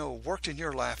 worked in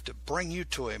your life to bring you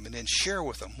to Him, and then share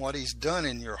with them what He's done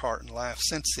in your heart and life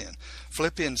since then.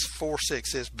 Philippians 4:6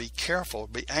 says, be careful,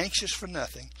 be anxious for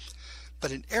nothing,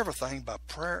 but in everything by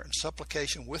prayer and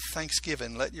supplication with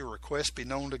thanksgiving, let your requests be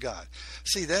known to God.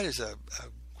 See, that is a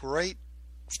great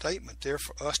statement there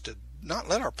for us to not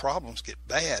let our problems get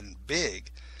bad and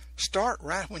big. Start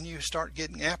right when you start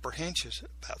getting apprehensions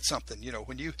about something.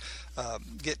 When you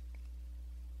get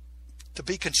to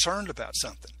be concerned about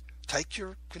something, take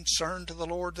your concern to the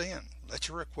Lord then. Let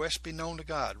your request be known to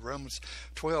God. Romans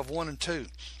 12:1 and 2.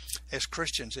 As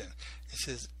Christians, it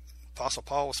says, Apostle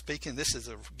Paul was speaking. This is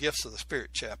the gifts of the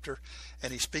Spirit chapter,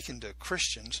 and he's speaking to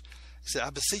Christians. He said, I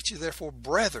beseech you therefore,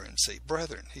 brethren, see,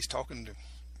 brethren, he's talking to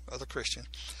other Christians,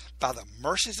 by the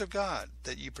mercies of God,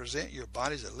 that you present your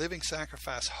bodies a living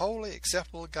sacrifice, holy,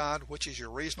 acceptable to God, which is your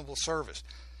reasonable service.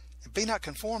 And be not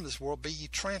conformed to this world, be ye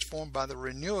transformed by the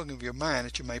renewing of your mind,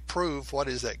 that you may prove what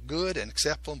is that good and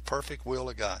acceptable and perfect will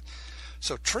of God.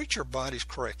 So treat your bodies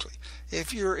correctly.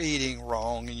 If you're eating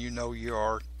wrong and you know you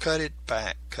are, cut it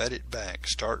back.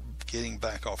 Start getting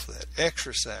back off of that.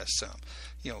 Exercise some.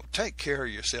 Take care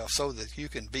of yourself so that you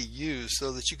can be used,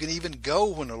 so that you can even go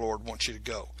when the Lord wants you to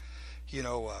go.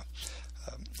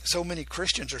 So many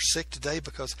Christians are sick today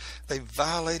because they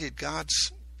violated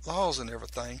God's laws and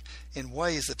everything in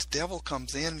ways that the devil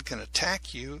comes in and can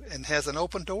attack you and has an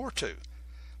open door to.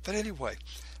 But anyway,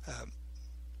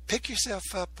 pick yourself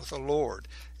up with the Lord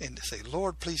and say,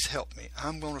 Lord, please help me.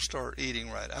 I'm going to start eating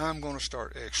right. I'm going to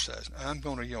start exercising. I'm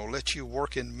going to, let you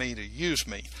work in me to use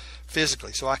me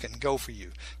physically so I can go for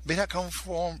you. Be not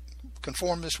conform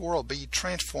to this world. Be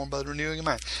transformed by the renewing of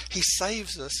mind. He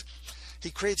saves us. He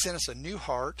creates in us a new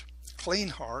heart, clean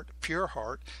heart, pure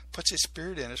heart, puts His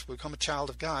Spirit in us. We become a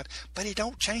child of God. But He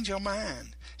don't change our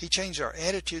mind. He changed our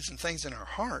attitudes and things in our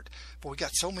heart. But we got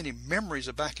so many memories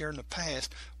of back here in the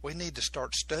past. We need to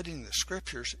start studying the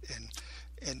Scriptures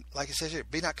and like it says here,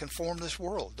 be not conformed to this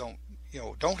world.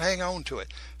 Don't hang on to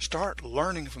it. Start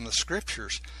learning from the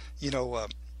Scriptures.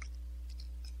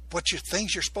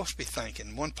 Things you're supposed to be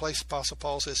thinking. One place Apostle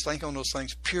Paul says, think on those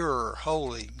things pure,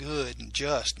 holy, good, and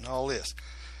just, and all this.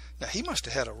 Now, he must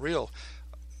have had a real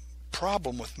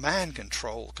problem with mind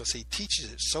control, because he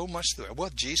teaches it so much through it.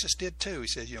 Well, Jesus did too. He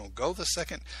says, go the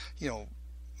second,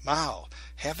 mile.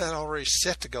 Have that already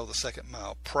set to go the second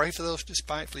mile. Pray for those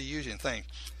despitefully using things.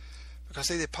 Because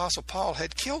the Apostle Paul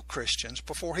had killed Christians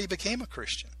before he became a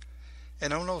Christian.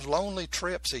 And on those lonely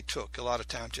trips he took, a lot of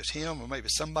times just him or maybe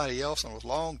somebody else on those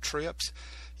long trips,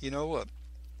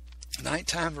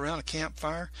 nighttime around a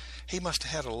campfire, he must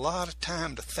have had a lot of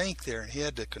time to think there, and he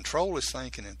had to control his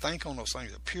thinking and think on those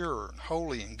things that are pure and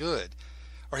holy and good.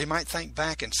 Or he might think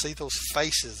back and see those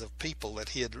faces of people that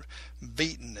he had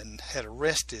beaten and had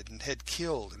arrested and had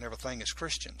killed and everything as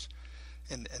Christians.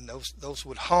 And those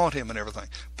would haunt him and everything.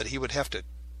 But he would have to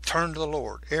turn to the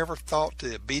Lord. Ever thought to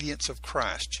the obedience of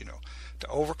Christ, to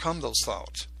overcome those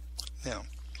thoughts. Now,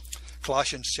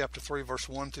 Colossians chapter 3, verse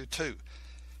 1 through 2.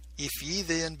 If ye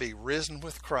then be risen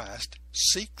with Christ,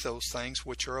 seek those things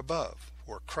which are above,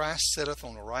 where Christ sitteth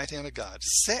on the right hand of God.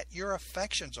 Set your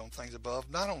affections on things above,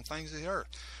 not on things of the earth.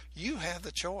 You have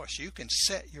the choice. You can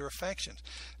set your affections.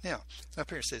 Now,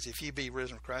 up here it says, if ye be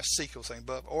risen with Christ, seek those things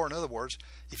above. Or in other words,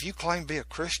 if you claim to be a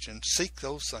Christian, seek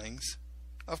those things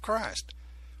of Christ,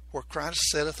 where Christ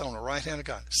sitteth on the right hand of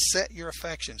God. Set your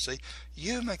affections. See,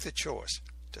 you make the choice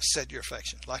to set your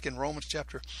affections. Like in Romans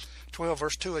chapter 12,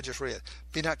 verse 2 I just read.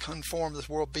 Be not conformed to this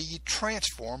world, be ye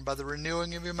transformed by the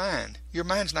renewing of your mind. Your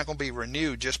mind's not going to be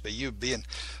renewed just by you being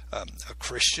a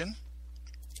Christian.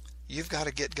 You've got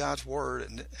to get God's Word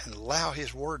and allow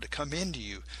His Word to come into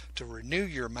you to renew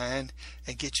your mind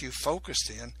and get you focused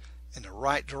in the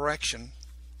right direction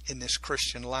in this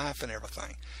Christian life and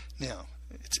everything. Now,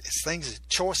 it's things,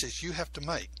 choices you have to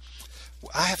make.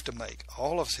 I have to make.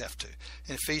 All of us have to.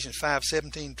 And Ephesians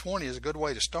 5:17-20 is a good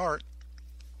way to start.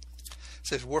 It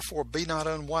says, wherefore be not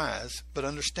unwise, but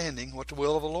understanding what the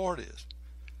will of the Lord is.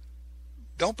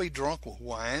 Don't be drunk with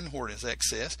wine where it is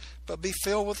excess, but be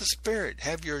filled with the Spirit.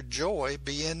 Have your joy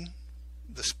be in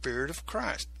the Spirit of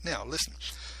Christ. Now, listen.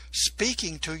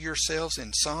 Speaking to yourselves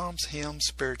in psalms, hymns,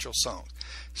 spiritual songs.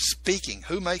 Speaking.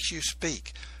 Who makes you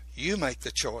speak? You make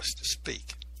the choice to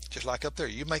speak. Just like up there,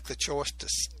 you make the choice to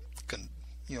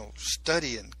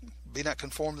study and be not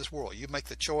conformed to this world. You make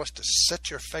the choice to set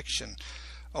your affection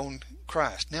on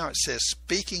Christ. Now it says,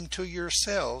 speaking to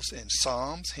yourselves in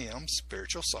psalms, hymns,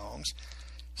 spiritual songs,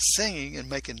 singing and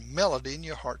making melody in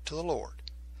your heart to the Lord.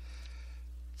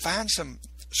 Find some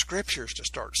scriptures to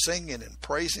start singing and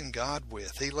praising God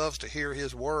with. He loves to hear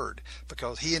His Word,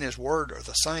 because He and His Word are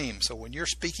the same. So when you're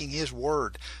speaking His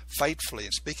Word faithfully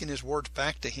and speaking His words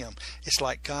back to Him, it's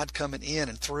like God coming in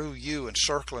and through you and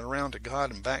circling around to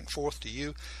God and back and forth to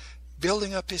you,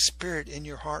 building up His Spirit in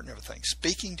your heart and everything.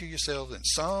 Speaking to yourselves in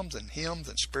psalms and hymns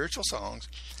and spiritual songs,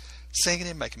 singing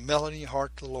and making melody in your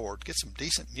heart to the Lord. Get some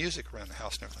decent music around the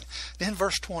house and everything. Then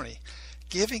verse 20,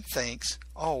 giving thanks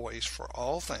always for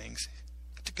all things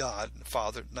to God and the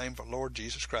Father, in the name of our Lord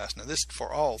Jesus Christ. Now this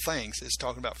for all things is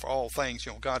talking about for all things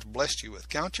God's blessed you with.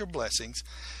 Count your blessings,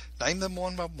 name them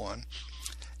one by one,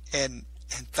 and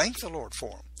thank the Lord for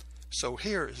them. So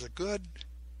here is a good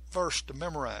verse to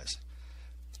memorize.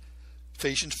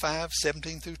 Ephesians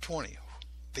 5:17 through 20.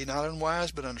 Be not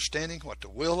unwise, but understanding what the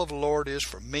will of the Lord is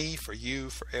for me, for you,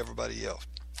 for everybody else.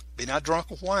 Be not drunk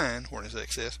with wine, where is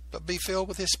excess, but be filled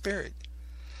with His Spirit,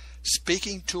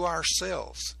 speaking to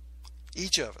ourselves,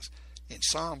 each of us, in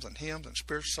psalms and hymns and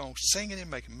spiritual songs, singing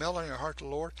and making melody in our heart to the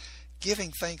Lord,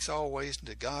 giving thanks always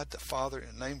to God the Father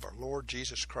in the name of our Lord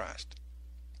Jesus Christ.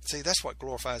 See, that's what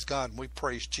glorifies God, and we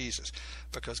praise Jesus,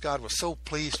 because God was so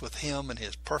pleased with Him and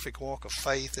His perfect walk of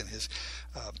faith and His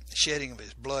shedding of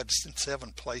His blood in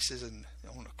 7 places and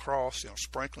on the cross,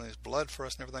 sprinkling His blood for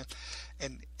us and everything,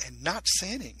 and not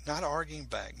sinning, not arguing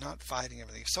back, not fighting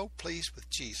everything. He's so pleased with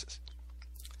Jesus,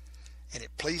 and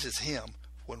it pleases Him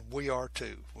when we are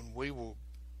too. When we will,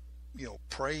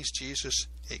 praise Jesus,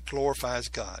 it glorifies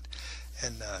God.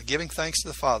 And giving thanks to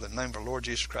the Father in the name of our Lord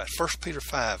Jesus Christ. 1 Peter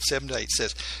 5:7-8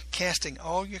 says, casting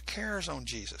all your cares on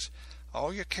Jesus,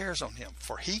 all your cares on Him,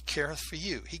 for He careth for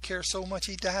you. He cares so much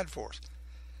He died for us.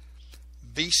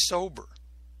 Be sober.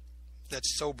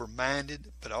 That's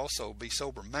sober-minded, but also be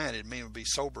sober-minded, meaning be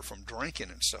sober from drinking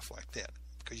and stuff like that.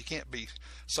 Because you can't be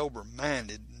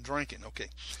sober-minded and drinking. Okay.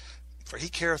 For He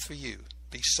careth for you.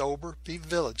 Be sober, be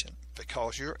vigilant,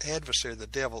 because your adversary, the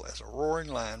devil, as a roaring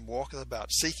lion, walketh about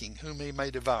seeking whom he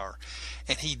may devour.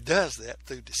 And he does that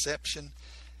through deception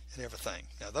and everything.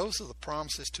 Now, those are the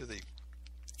promises to the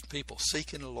people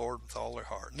seeking the Lord with all their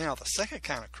heart. Now, the second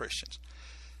kind of Christians.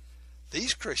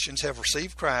 These Christians have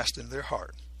received Christ in their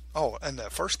heart. Oh, and the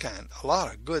first kind, a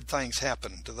lot of good things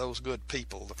happen to those good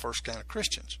people, the first kind of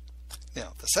Christians.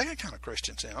 Now, the second kind of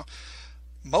Christians now,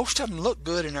 most of them look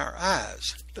good in our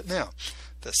eyes. But now,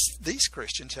 these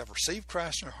Christians have received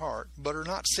Christ in their heart, but are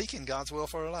not seeking God's will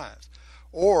for their lives.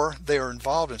 Or they are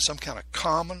involved in some kind of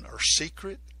common or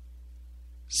secret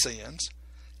sins,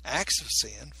 acts of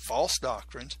sin, false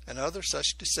doctrines, and other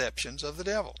such deceptions of the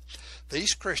devil.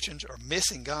 These Christians are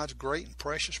missing God's great and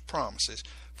precious promises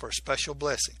for a special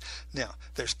blessing. Now,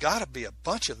 there's got to be a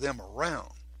bunch of them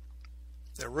around.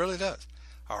 There really does.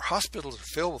 Our hospitals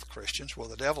are filled with Christians where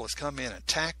the devil has come in and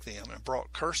attacked them and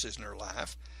brought curses in their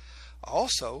life.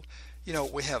 Also,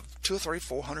 we have 200 or 300,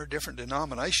 400 different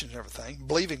denominations and everything,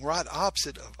 believing right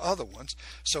opposite of other ones.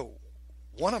 So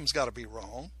one of them's got to be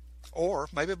wrong, or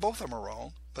maybe both of them are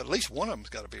wrong, but at least one of them's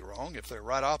got to be wrong if they're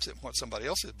right opposite of what somebody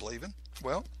else is believing.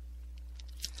 Well,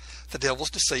 the devil's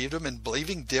deceived them in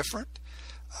believing different.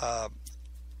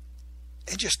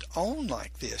 And just own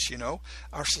like this,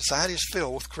 Our society is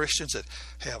filled with Christians that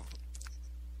have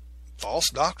false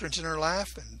doctrines in their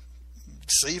life and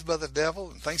deceived by the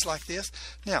devil and things like this.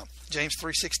 Now, James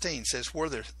 3:16 says,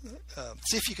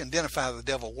 see if you can identify the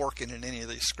devil working in any of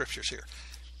these scriptures here.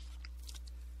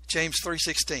 James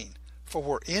 3:16, for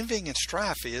where envying and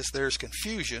strife is, there is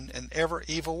confusion and ever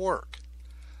evil work.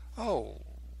 Oh,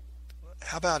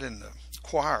 how about in the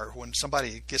choir when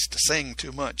somebody gets to sing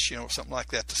too much, something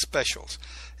like that, the specials.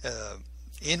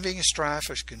 Envying and strife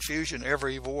is confusion,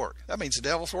 every evil work. That means the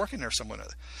devil's working there somewhere.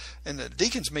 In the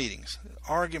deacons' meetings,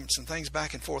 arguments and things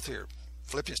back and forth here.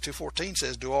 Philippians 2:14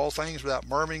 says, do all things without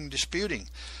murmuring and disputing.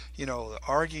 The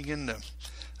arguing in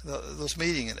those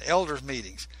meetings, and elders'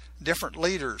 meetings, different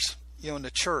leaders, in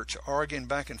the church arguing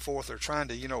back and forth. They're trying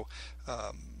to,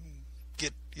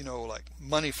 get, like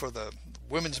money for the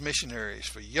women's missionaries,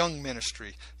 for young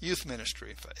ministry, youth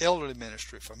ministry, for elderly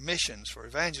ministry, for missions, for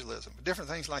evangelism, for different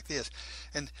things like this.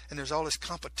 And there's all this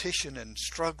competition and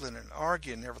struggling and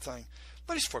arguing and everything.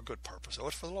 But it's for a good purpose. Oh,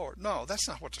 it's for the Lord. No, that's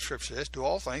not what the scripture says. Do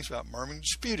all things without murmuring and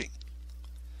disputing.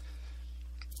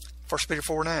 1 Peter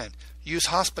 4:9. Use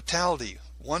hospitality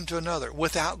one to another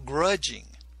without grudging.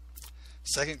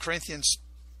 2 Corinthians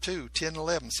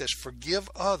 2:10-11 says, forgive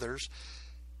others,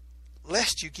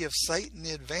 lest you give Satan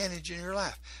the advantage in your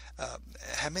life.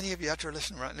 How many of you out there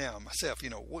listening right now, myself,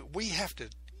 we have to,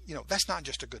 that's not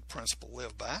just a good principle to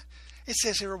live by. It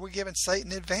says here we're giving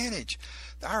Satan the advantage.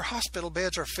 Our hospital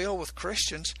beds are filled with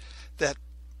Christians that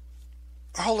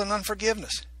are holding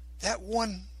unforgiveness. That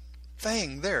one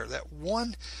thing there, that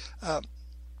one,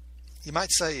 you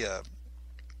might say, I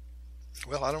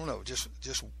don't know, just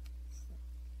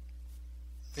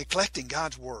neglecting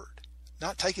God's word.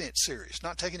 Not taking it serious,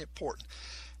 not taking it important,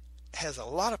 has a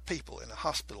lot of people in the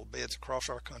hospital beds across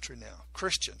our country now,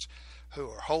 Christians, who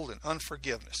are holding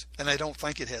unforgiveness, and they don't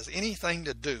think it has anything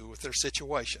to do with their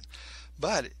situation.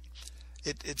 But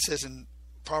it says in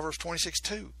Proverbs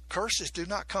 26:2, curses do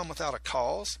not come without a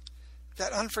cause.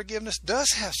 That unforgiveness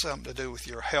does have something to do with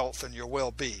your health and your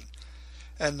well-being.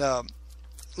 And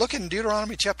look in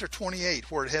Deuteronomy chapter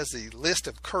 28, where it has the list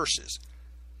of curses.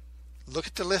 Look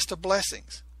at the list of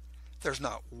blessings. There's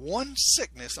not one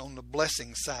sickness on the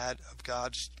blessing side of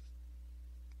God's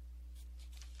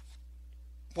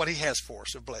what he has for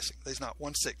us of blessing. There's not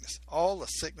one sickness. All the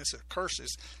sickness are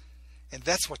curses. And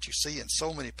that's what you see in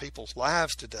so many people's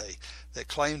lives today that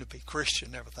claim to be Christian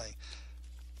and everything.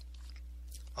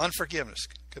 Unforgiveness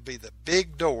could be the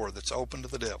big door that's open to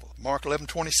the devil. Mark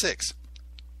 11:26.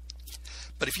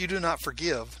 But if you do not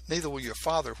forgive, neither will your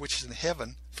Father which is in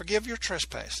heaven forgive your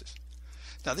trespasses.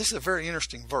 Now this is a very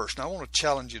interesting verse, and I want to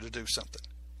challenge you to do something.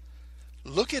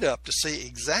 Look it up to see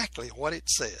exactly what it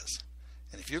says.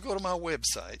 And if you go to my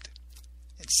website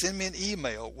and send me an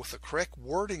email with the correct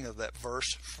wording of that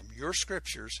verse from your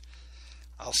scriptures,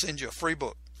 I'll send you a free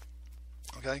book.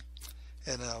 Okay?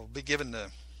 And I'll be giving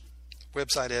the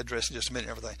website address in just a minute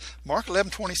and everything. Mark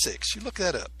 11:26. You look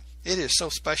that up. It is so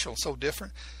special and so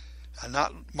different.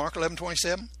 Not Mark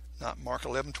 11:27, not Mark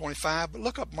 11:25, but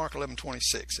look up Mark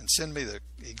 11:26 and send me the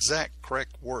exact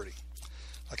correct wording.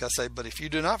 Like I say, but if you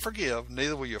do not forgive,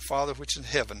 neither will your Father which is in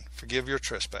heaven forgive your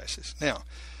trespasses. Now,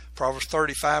 Proverbs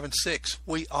 35:6,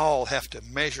 we all have to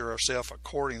measure ourselves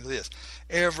according to this.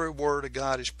 Every word of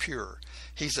God is pure.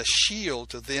 He's a shield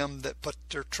to them that put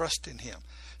their trust in him.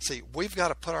 See, we've got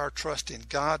to put our trust in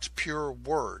God's pure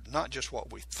word, not just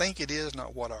what we think it is,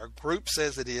 not what our group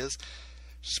says it is,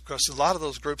 because a lot of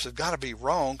those groups have got to be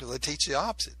wrong because they teach the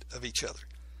opposite of each other.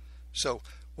 So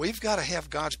we've got to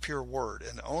have God's pure word,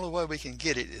 and the only way we can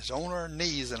get it is on our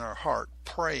knees in our heart,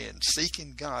 praying,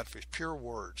 seeking God for his pure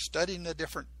word, studying the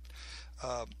different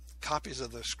copies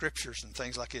of the scriptures and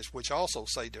things like this, which also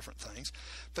say different things.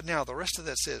 But now the rest of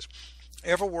that says,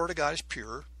 every word of God is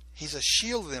pure. He's a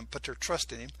shield to them put their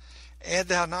trust in him. Add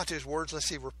thou not to his words, lest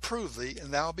he reprove thee,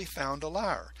 and thou be found a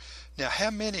liar. Now, how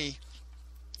many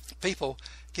people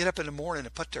get up in the morning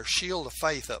and put their shield of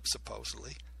faith up,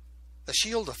 supposedly? The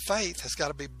shield of faith has got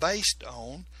to be based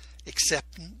on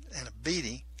accepting and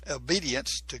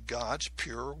obedience to God's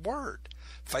pure word.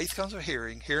 Faith comes from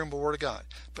hearing the word of God.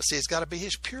 But see, it's got to be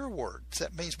his pure word. So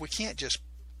that means we can't just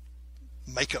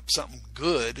make up something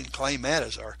good and claim that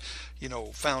as our,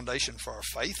 foundation for our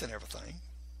faith and everything.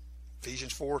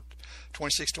 Ephesians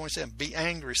 4:26-27. Be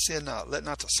angry, sin not. Let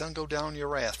not the sun go down in your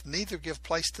wrath. Neither give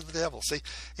place to the devil. See,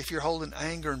 if you're holding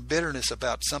anger and bitterness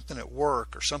about something at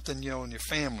work or something, in your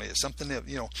family, or something that,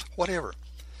 whatever.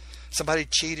 Somebody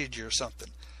cheated you or something.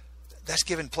 That's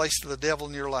giving place to the devil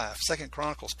in your life. 2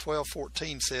 Chronicles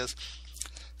 12:14 says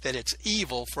that it's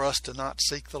evil for us to not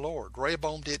seek the Lord.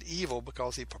 Rehoboam did evil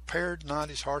because he prepared not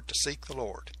his heart to seek the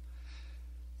Lord.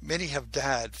 Many have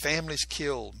died, families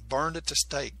killed, burned at the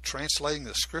stake, translating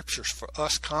the scriptures for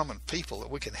us common people that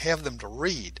we can have them to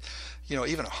read.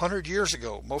 Even 100 years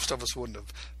ago, most of us wouldn't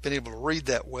have been able to read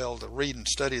that well, to read and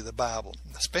study the Bible.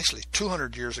 Especially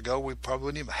 200 years ago, we probably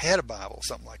wouldn't even have had a Bible,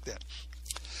 something like that.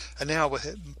 And now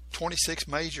with 26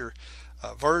 major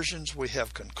versions, we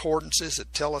have concordances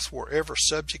that tell us wherever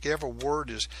subject, every word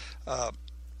is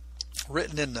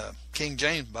written in the King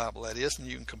James Bible, that is, and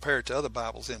you can compare it to other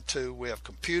Bibles in too. We have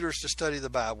computers to study the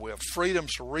Bible. We have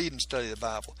freedoms to read and study the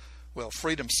Bible. Well,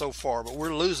 freedom so far, but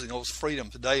we're losing those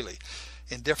freedoms daily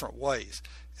in different ways.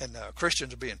 And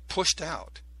Christians are being pushed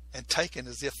out and taken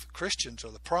as if Christians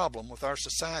are the problem with our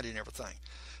society and everything.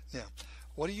 Now,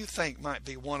 what do you think might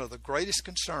be one of the greatest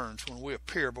concerns when we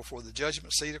appear before the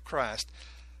judgment seat of Christ,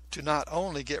 to not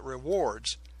only get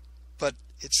rewards, but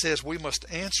it says we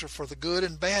must answer for the good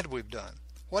and bad we've done?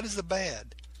 What is the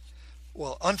bad?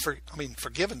 Well,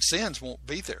 forgiven sins won't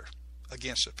be there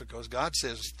against it, because God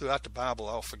says throughout the Bible,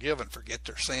 I'll forgive and forget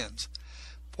their sins.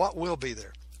 What will be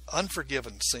there?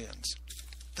 Unforgiven sins.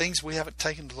 Things we haven't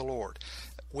taken to the Lord.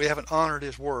 We haven't honored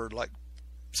his word, like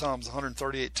Psalms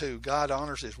 138:2. God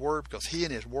honors his word because he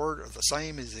and his word are the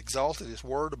same. He's exalted his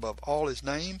word above all his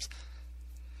names.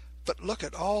 But look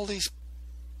at all these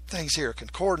things here,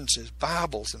 concordances,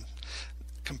 Bibles, and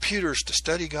computers to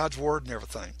study God's word and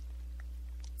everything.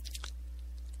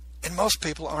 And most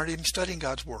people aren't even studying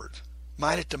God's word.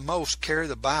 Might at the most carry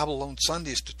the Bible on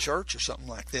Sundays to church or something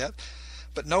like that,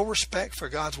 but no respect for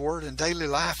God's word in daily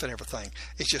life and everything.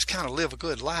 It's just kind of live a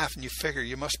good life, and you figure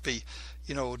you must be,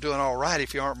 doing all right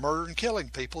if you aren't murdering and killing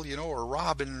people, or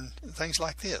robbing and things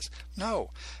like this.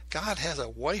 No, God has a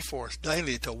way for us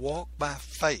daily to walk by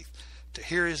faith, to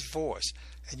hear his voice.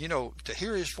 And to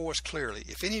hear his voice clearly.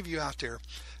 If any of you out there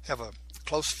have a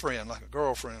close friend, like a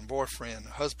girlfriend, boyfriend,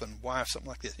 husband, wife, something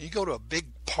like this, and you go to a big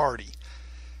party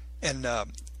and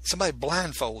somebody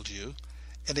blindfolds you,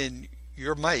 and then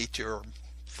your mate, your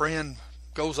friend,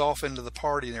 goes off into the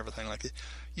party and everything like that,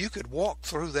 you could walk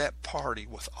through that party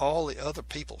with all the other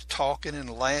people talking and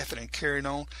laughing and carrying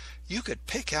on. You could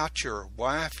pick out your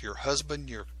wife, your husband,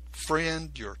 your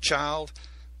friend, your child,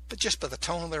 but just by the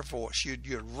tone of their voice, you'd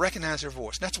recognize their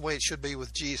voice. And that's the way it should be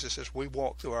with Jesus as we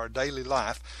walk through our daily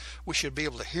life. We should be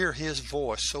able to hear his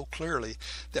voice so clearly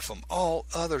that from all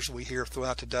others we hear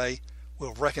throughout the day,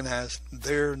 we'll recognize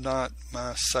they're not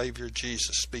my Savior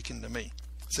Jesus speaking to me.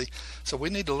 See, so we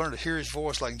need to learn to hear his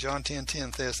voice, like John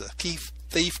 10:10 says, the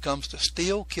thief comes to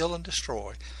steal, kill, and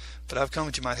destroy. But I've come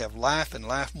that you might have life and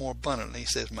life more abundantly. He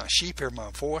says, my sheep hear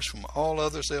my voice, from all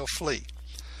others they'll flee.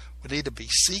 We need to be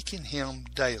seeking him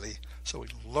daily so we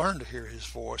learn to hear his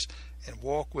voice and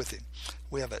walk with him.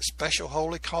 We have that special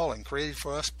holy calling created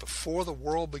for us before the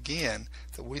world began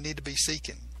that we need to be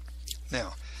seeking.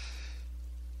 Now,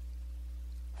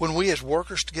 when we as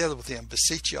workers together with him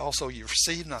beseech you also, you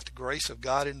receive not the grace of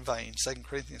God in vain. 2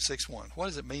 Corinthians 6:1. What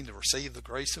does it mean to receive the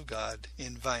grace of God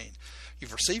in vain?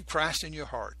 You've received Christ in your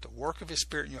heart, the work of his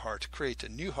Spirit in your heart to create a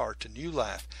new heart, a new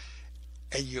life,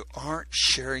 and you aren't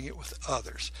sharing it with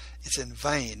others. It's in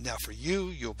vain. Now for you,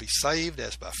 you'll be saved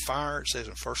as by fire. It says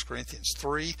in 1 Corinthians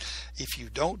 3, if you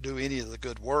don't do any of the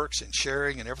good works and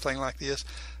sharing and everything like this.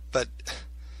 But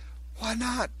why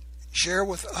not share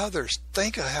with others?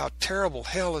 Think of how terrible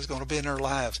hell is going to be in their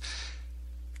lives.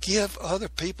 Give other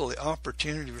people the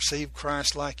opportunity to receive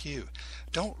Christ like you.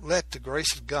 Don't let the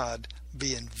grace of God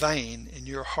be in vain in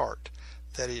your heart.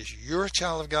 That is, you're a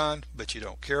child of God, but you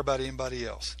don't care about anybody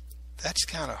else. That's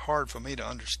kind of hard for me to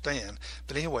understand.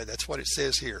 But anyway, that's what it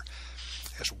says here.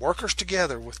 As workers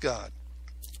together with God,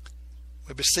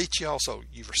 we beseech you also,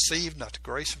 you've received not the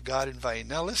grace of God in vain.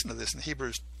 Now listen to this in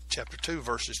Hebrews chapter 2,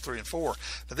 verses 3 and 4.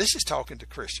 Now this is talking to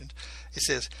Christians. It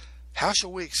says, how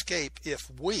shall we escape if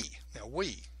we, now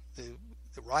we,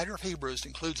 the writer of Hebrews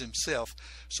includes himself,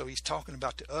 so he's talking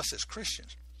about to us as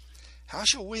Christians. How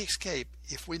shall we escape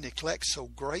if we neglect so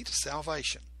great a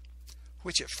salvation,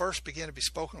 which at first began to be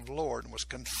spoken of the Lord, and was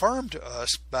confirmed to us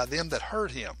by them that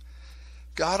heard him?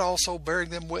 God also bearing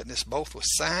them witness, both with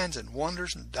signs and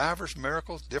wonders and divers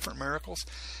miracles, different miracles,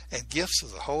 and gifts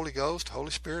of the Holy Ghost,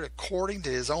 Holy Spirit, according to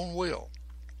his own will.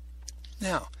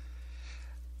 Now,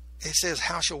 it says,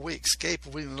 how shall we escape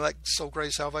if we neglect so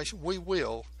great salvation? We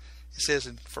will. It says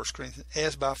in 1 Corinthians,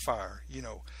 as by fire. You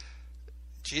know,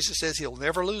 Jesus says he'll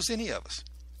never lose any of us.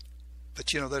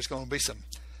 But, you know, there's going to be some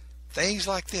things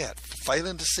like that,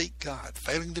 failing to seek God,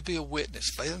 failing to be a witness,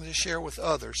 failing to share with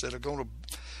others, that are going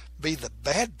to be the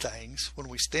bad things when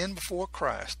we stand before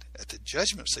Christ at the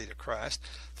judgment seat of Christ,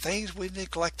 things we've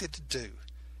neglected to do.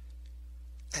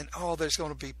 And there's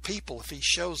going to be people, if he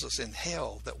shows us in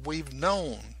hell, that we've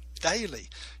known daily,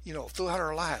 you know, throughout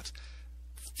our lives,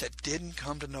 that didn't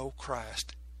come to know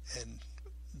Christ. And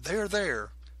they're there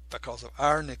because of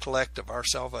our neglect of our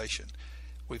salvation.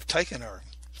 We've taken our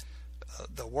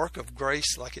the work of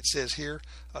grace, like it says here,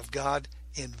 of God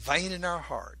in vain in our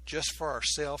heart, just for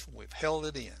ourselves, and we've held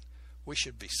it in. We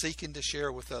should be seeking to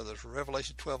share with others.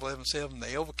 Revelation 12:11 says,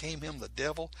 they overcame him, the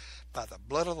devil, by the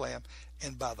blood of the Lamb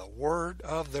and by the word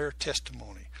of their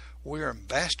testimony. We are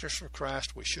ambassadors for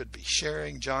Christ. We should be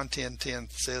sharing. John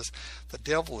 10:10 says the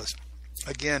devil is,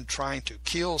 again, trying to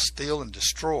kill, steal, and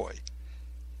destroy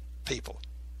people.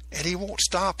 And he won't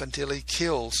stop until he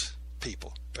kills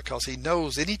people, because he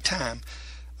knows any time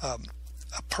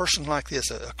a person like this,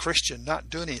 a Christian not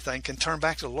doing anything, can turn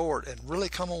back to the Lord and really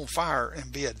come on fire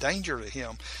and be a danger to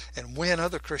him, and win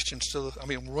other Christians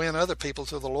win other people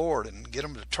to the Lord and get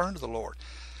them to turn to the Lord.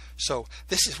 So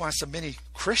this is why so many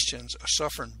Christians are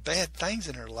suffering bad things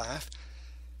in their life,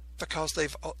 because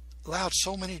they've allowed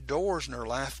so many doors in their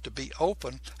life to be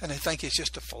open, and they think it's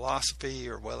just a philosophy,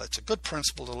 or, well, it's a good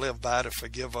principle to live by, to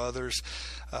forgive others.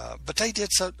 But they did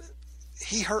so.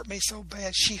 He hurt me so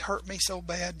bad, she hurt me so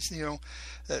bad, you know,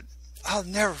 that I'll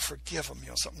never forgive them, you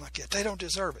know, something like that. They don't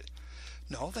deserve it.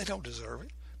 No, they don't deserve it.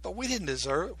 But we didn't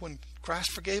deserve it when Christ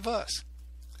forgave us.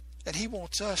 And he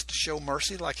wants us to show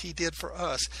mercy like he did for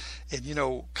us. And, you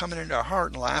know, coming into our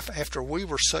heart and life after we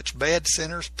were such bad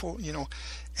sinners, you know,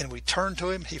 and we turned to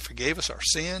him, he forgave us our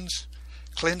sins,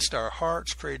 cleansed our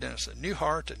hearts, created in us a new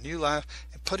heart, a new life,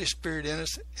 and put his Spirit in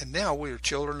us. And now we are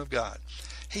children of God.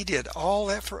 He did all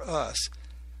that for us.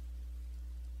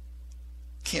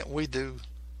 Can't we do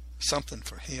something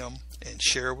for him and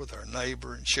share with our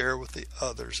neighbor and share with the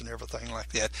others and everything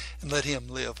like that, and let him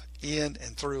live in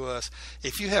and through us?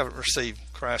 If you haven't received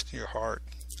Christ in your heart,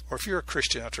 or if you're a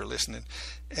Christian out there listening,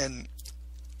 and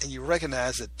you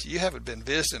recognize that you haven't been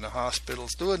visiting the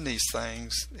hospitals, doing these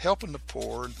things, helping the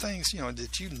poor, and things, you know,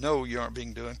 that you aren't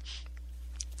being doing,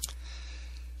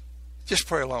 just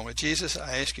pray along with Jesus.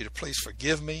 I ask you to please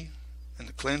forgive me and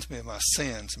to cleanse me of my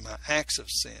sins and my acts of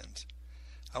sins.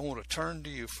 I want to turn to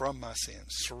you from my sins,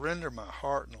 surrender my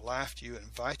heart and life to you, and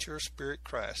invite your Spirit,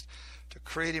 Christ, to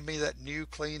create in me that new,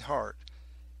 clean heart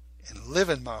and live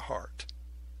in my heart.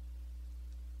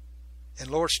 And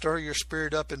Lord, stir your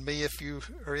spirit up in me if you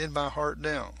are in my heart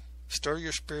now. Stir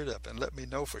your spirit up and let me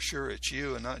know for sure it's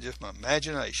you and not just my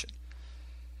imagination.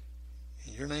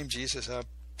 In your name, Jesus, I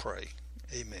pray.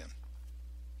 Amen.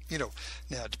 You know,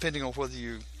 now, depending on whether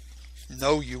you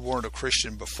know you weren't a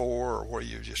Christian before or whether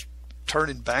you're just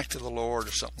turning back to the Lord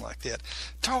or something like that,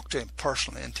 talk to him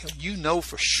personally until you know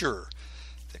for sure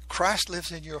that Christ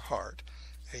lives in your heart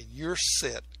and you're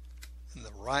set in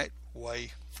the right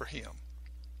way for him.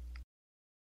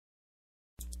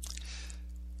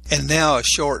 And now a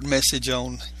short message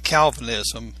on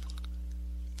Calvinism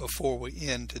before we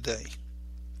end today.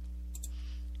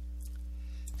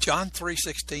 John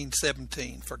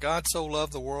 3:16-17. For God so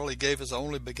loved the world, he gave his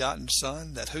only begotten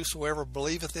Son, that whosoever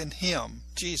believeth in him,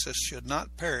 Jesus, should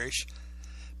not perish,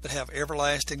 but have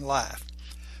everlasting life.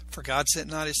 For God sent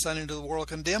not his Son into the world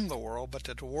to condemn the world, but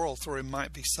that the world through him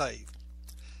might be saved.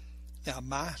 Now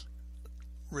my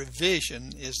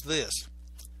revision is this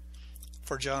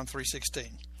for John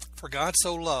 3:16. For God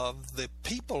so loved the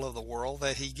people of the world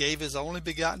that he gave his only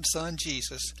begotten Son,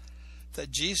 Jesus,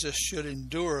 that Jesus should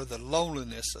endure the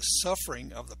loneliness, the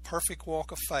suffering of the perfect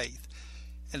walk of faith,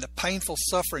 and the painful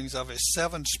sufferings of his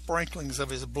 7 sprinklings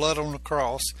of his blood on the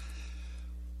cross,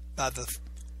 by the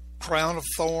crown of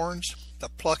thorns, the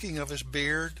plucking of his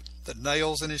beard, the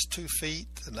nails in his 2 feet,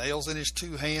 the nails in his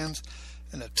 2 hands,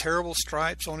 and the terrible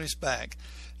stripes on his back,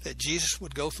 that Jesus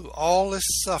would go through all this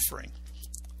suffering.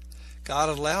 God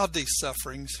allowed these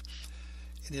sufferings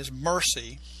in his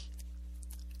mercy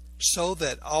so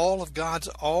that all of God's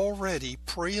already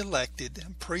pre-elected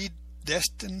and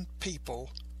predestined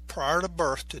people prior to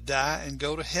birth to die and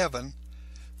go to heaven,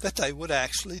 that they would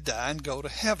actually die and go to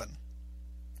heaven.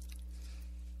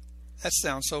 That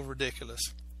sounds so ridiculous.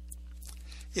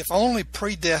 If only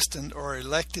predestined or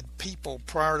elected people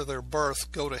prior to their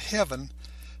birth go to heaven,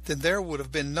 then there would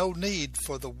have been no need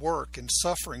for the work and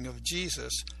suffering of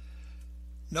Jesus.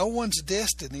 No one's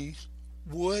destiny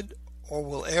would or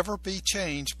will ever be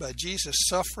changed by Jesus'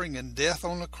 suffering and death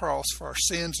on the cross for our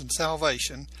sins and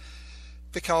salvation,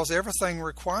 because everything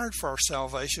required for our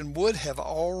salvation would have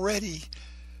already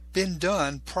been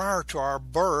done prior to our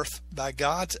birth by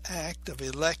God's act of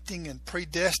electing and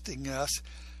predestining us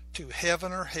to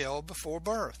heaven or hell before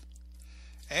birth.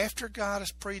 After God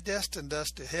has predestined us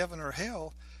to heaven or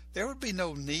hell, there would be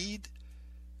no need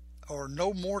or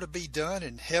no more to be done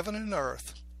in heaven and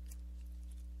earth.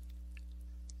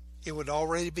 It would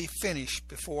already be finished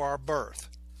before our birth.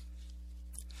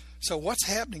 So what's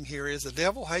happening here is the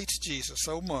devil hates Jesus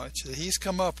so much that he's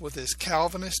come up with this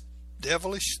Calvinist,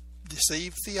 devilish,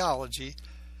 deceived theology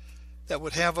that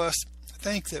would have us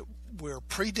think that we're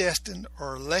predestined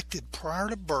or elected prior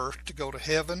to birth to go to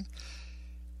heaven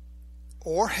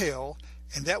or hell,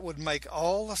 and that would make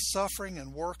all the suffering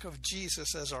and work of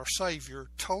Jesus as our Savior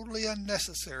totally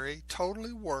unnecessary,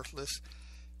 totally worthless,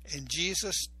 and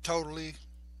Jesus totally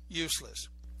useless.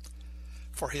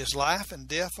 For his life and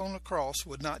death on the cross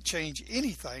would not change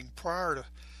anything prior to,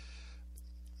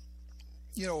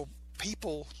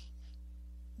 people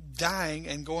dying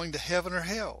and going to heaven or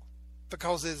hell,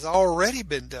 because it has already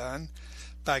been done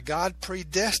by God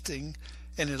predestining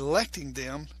and electing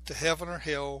them to heaven or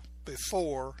hell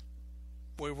before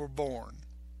we were born.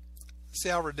 See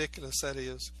how ridiculous that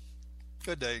is?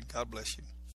 Good day. God bless you.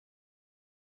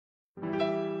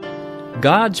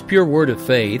 God's Pure Word of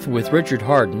Faith with Richard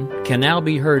Hardin can now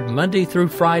be heard Monday through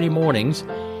Friday mornings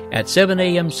at 7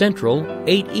 a.m. Central,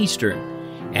 8 Eastern,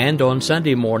 and on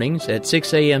Sunday mornings at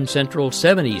 6 a.m. Central,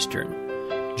 7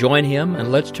 Eastern. Join him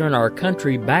and let's turn our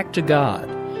country back to God.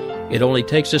 It only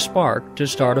takes a spark to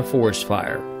start a forest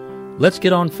fire. Let's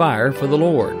get on fire for the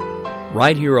Lord,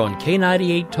 right here on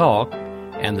K98 Talk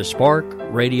and the Spark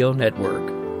Radio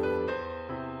Network.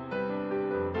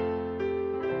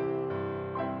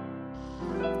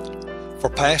 For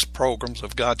past programs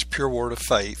of God's Pure Word of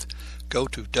Faith, go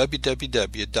to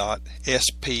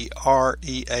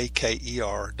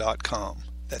www.spreaker.com.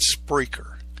 That's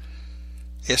Spreaker.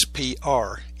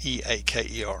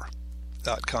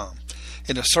 Spreaker.com.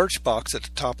 In the search box at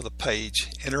the top of the page,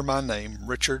 enter my name,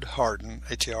 Richard Hardin,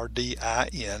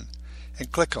 Hardin,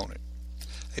 and click on it.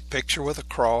 A picture with a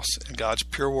cross and God's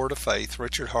Pure Word of Faith,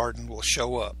 Richard Hardin, will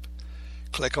show up.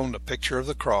 Click on the picture of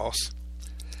the cross.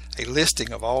 A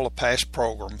listing of all the past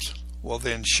programs will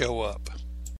then show up.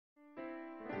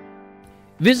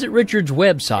 Visit Richard's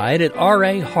website at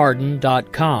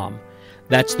rahardin.com.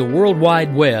 That's the World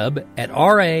Wide Web at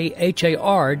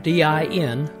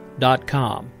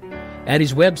rahardin.com. At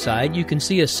his website, you can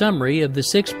see a summary of the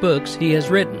 6 books he has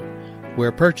written,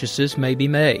 where purchases may be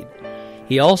made.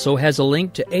 He also has a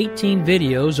link to 18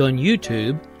 videos on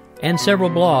YouTube and several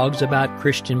blogs about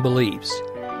Christian beliefs.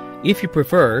 If you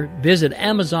prefer, visit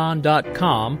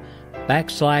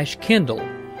Amazon.com/Kindle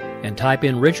and type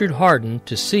in Richard Hardin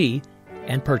to see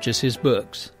and purchase his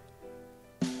books.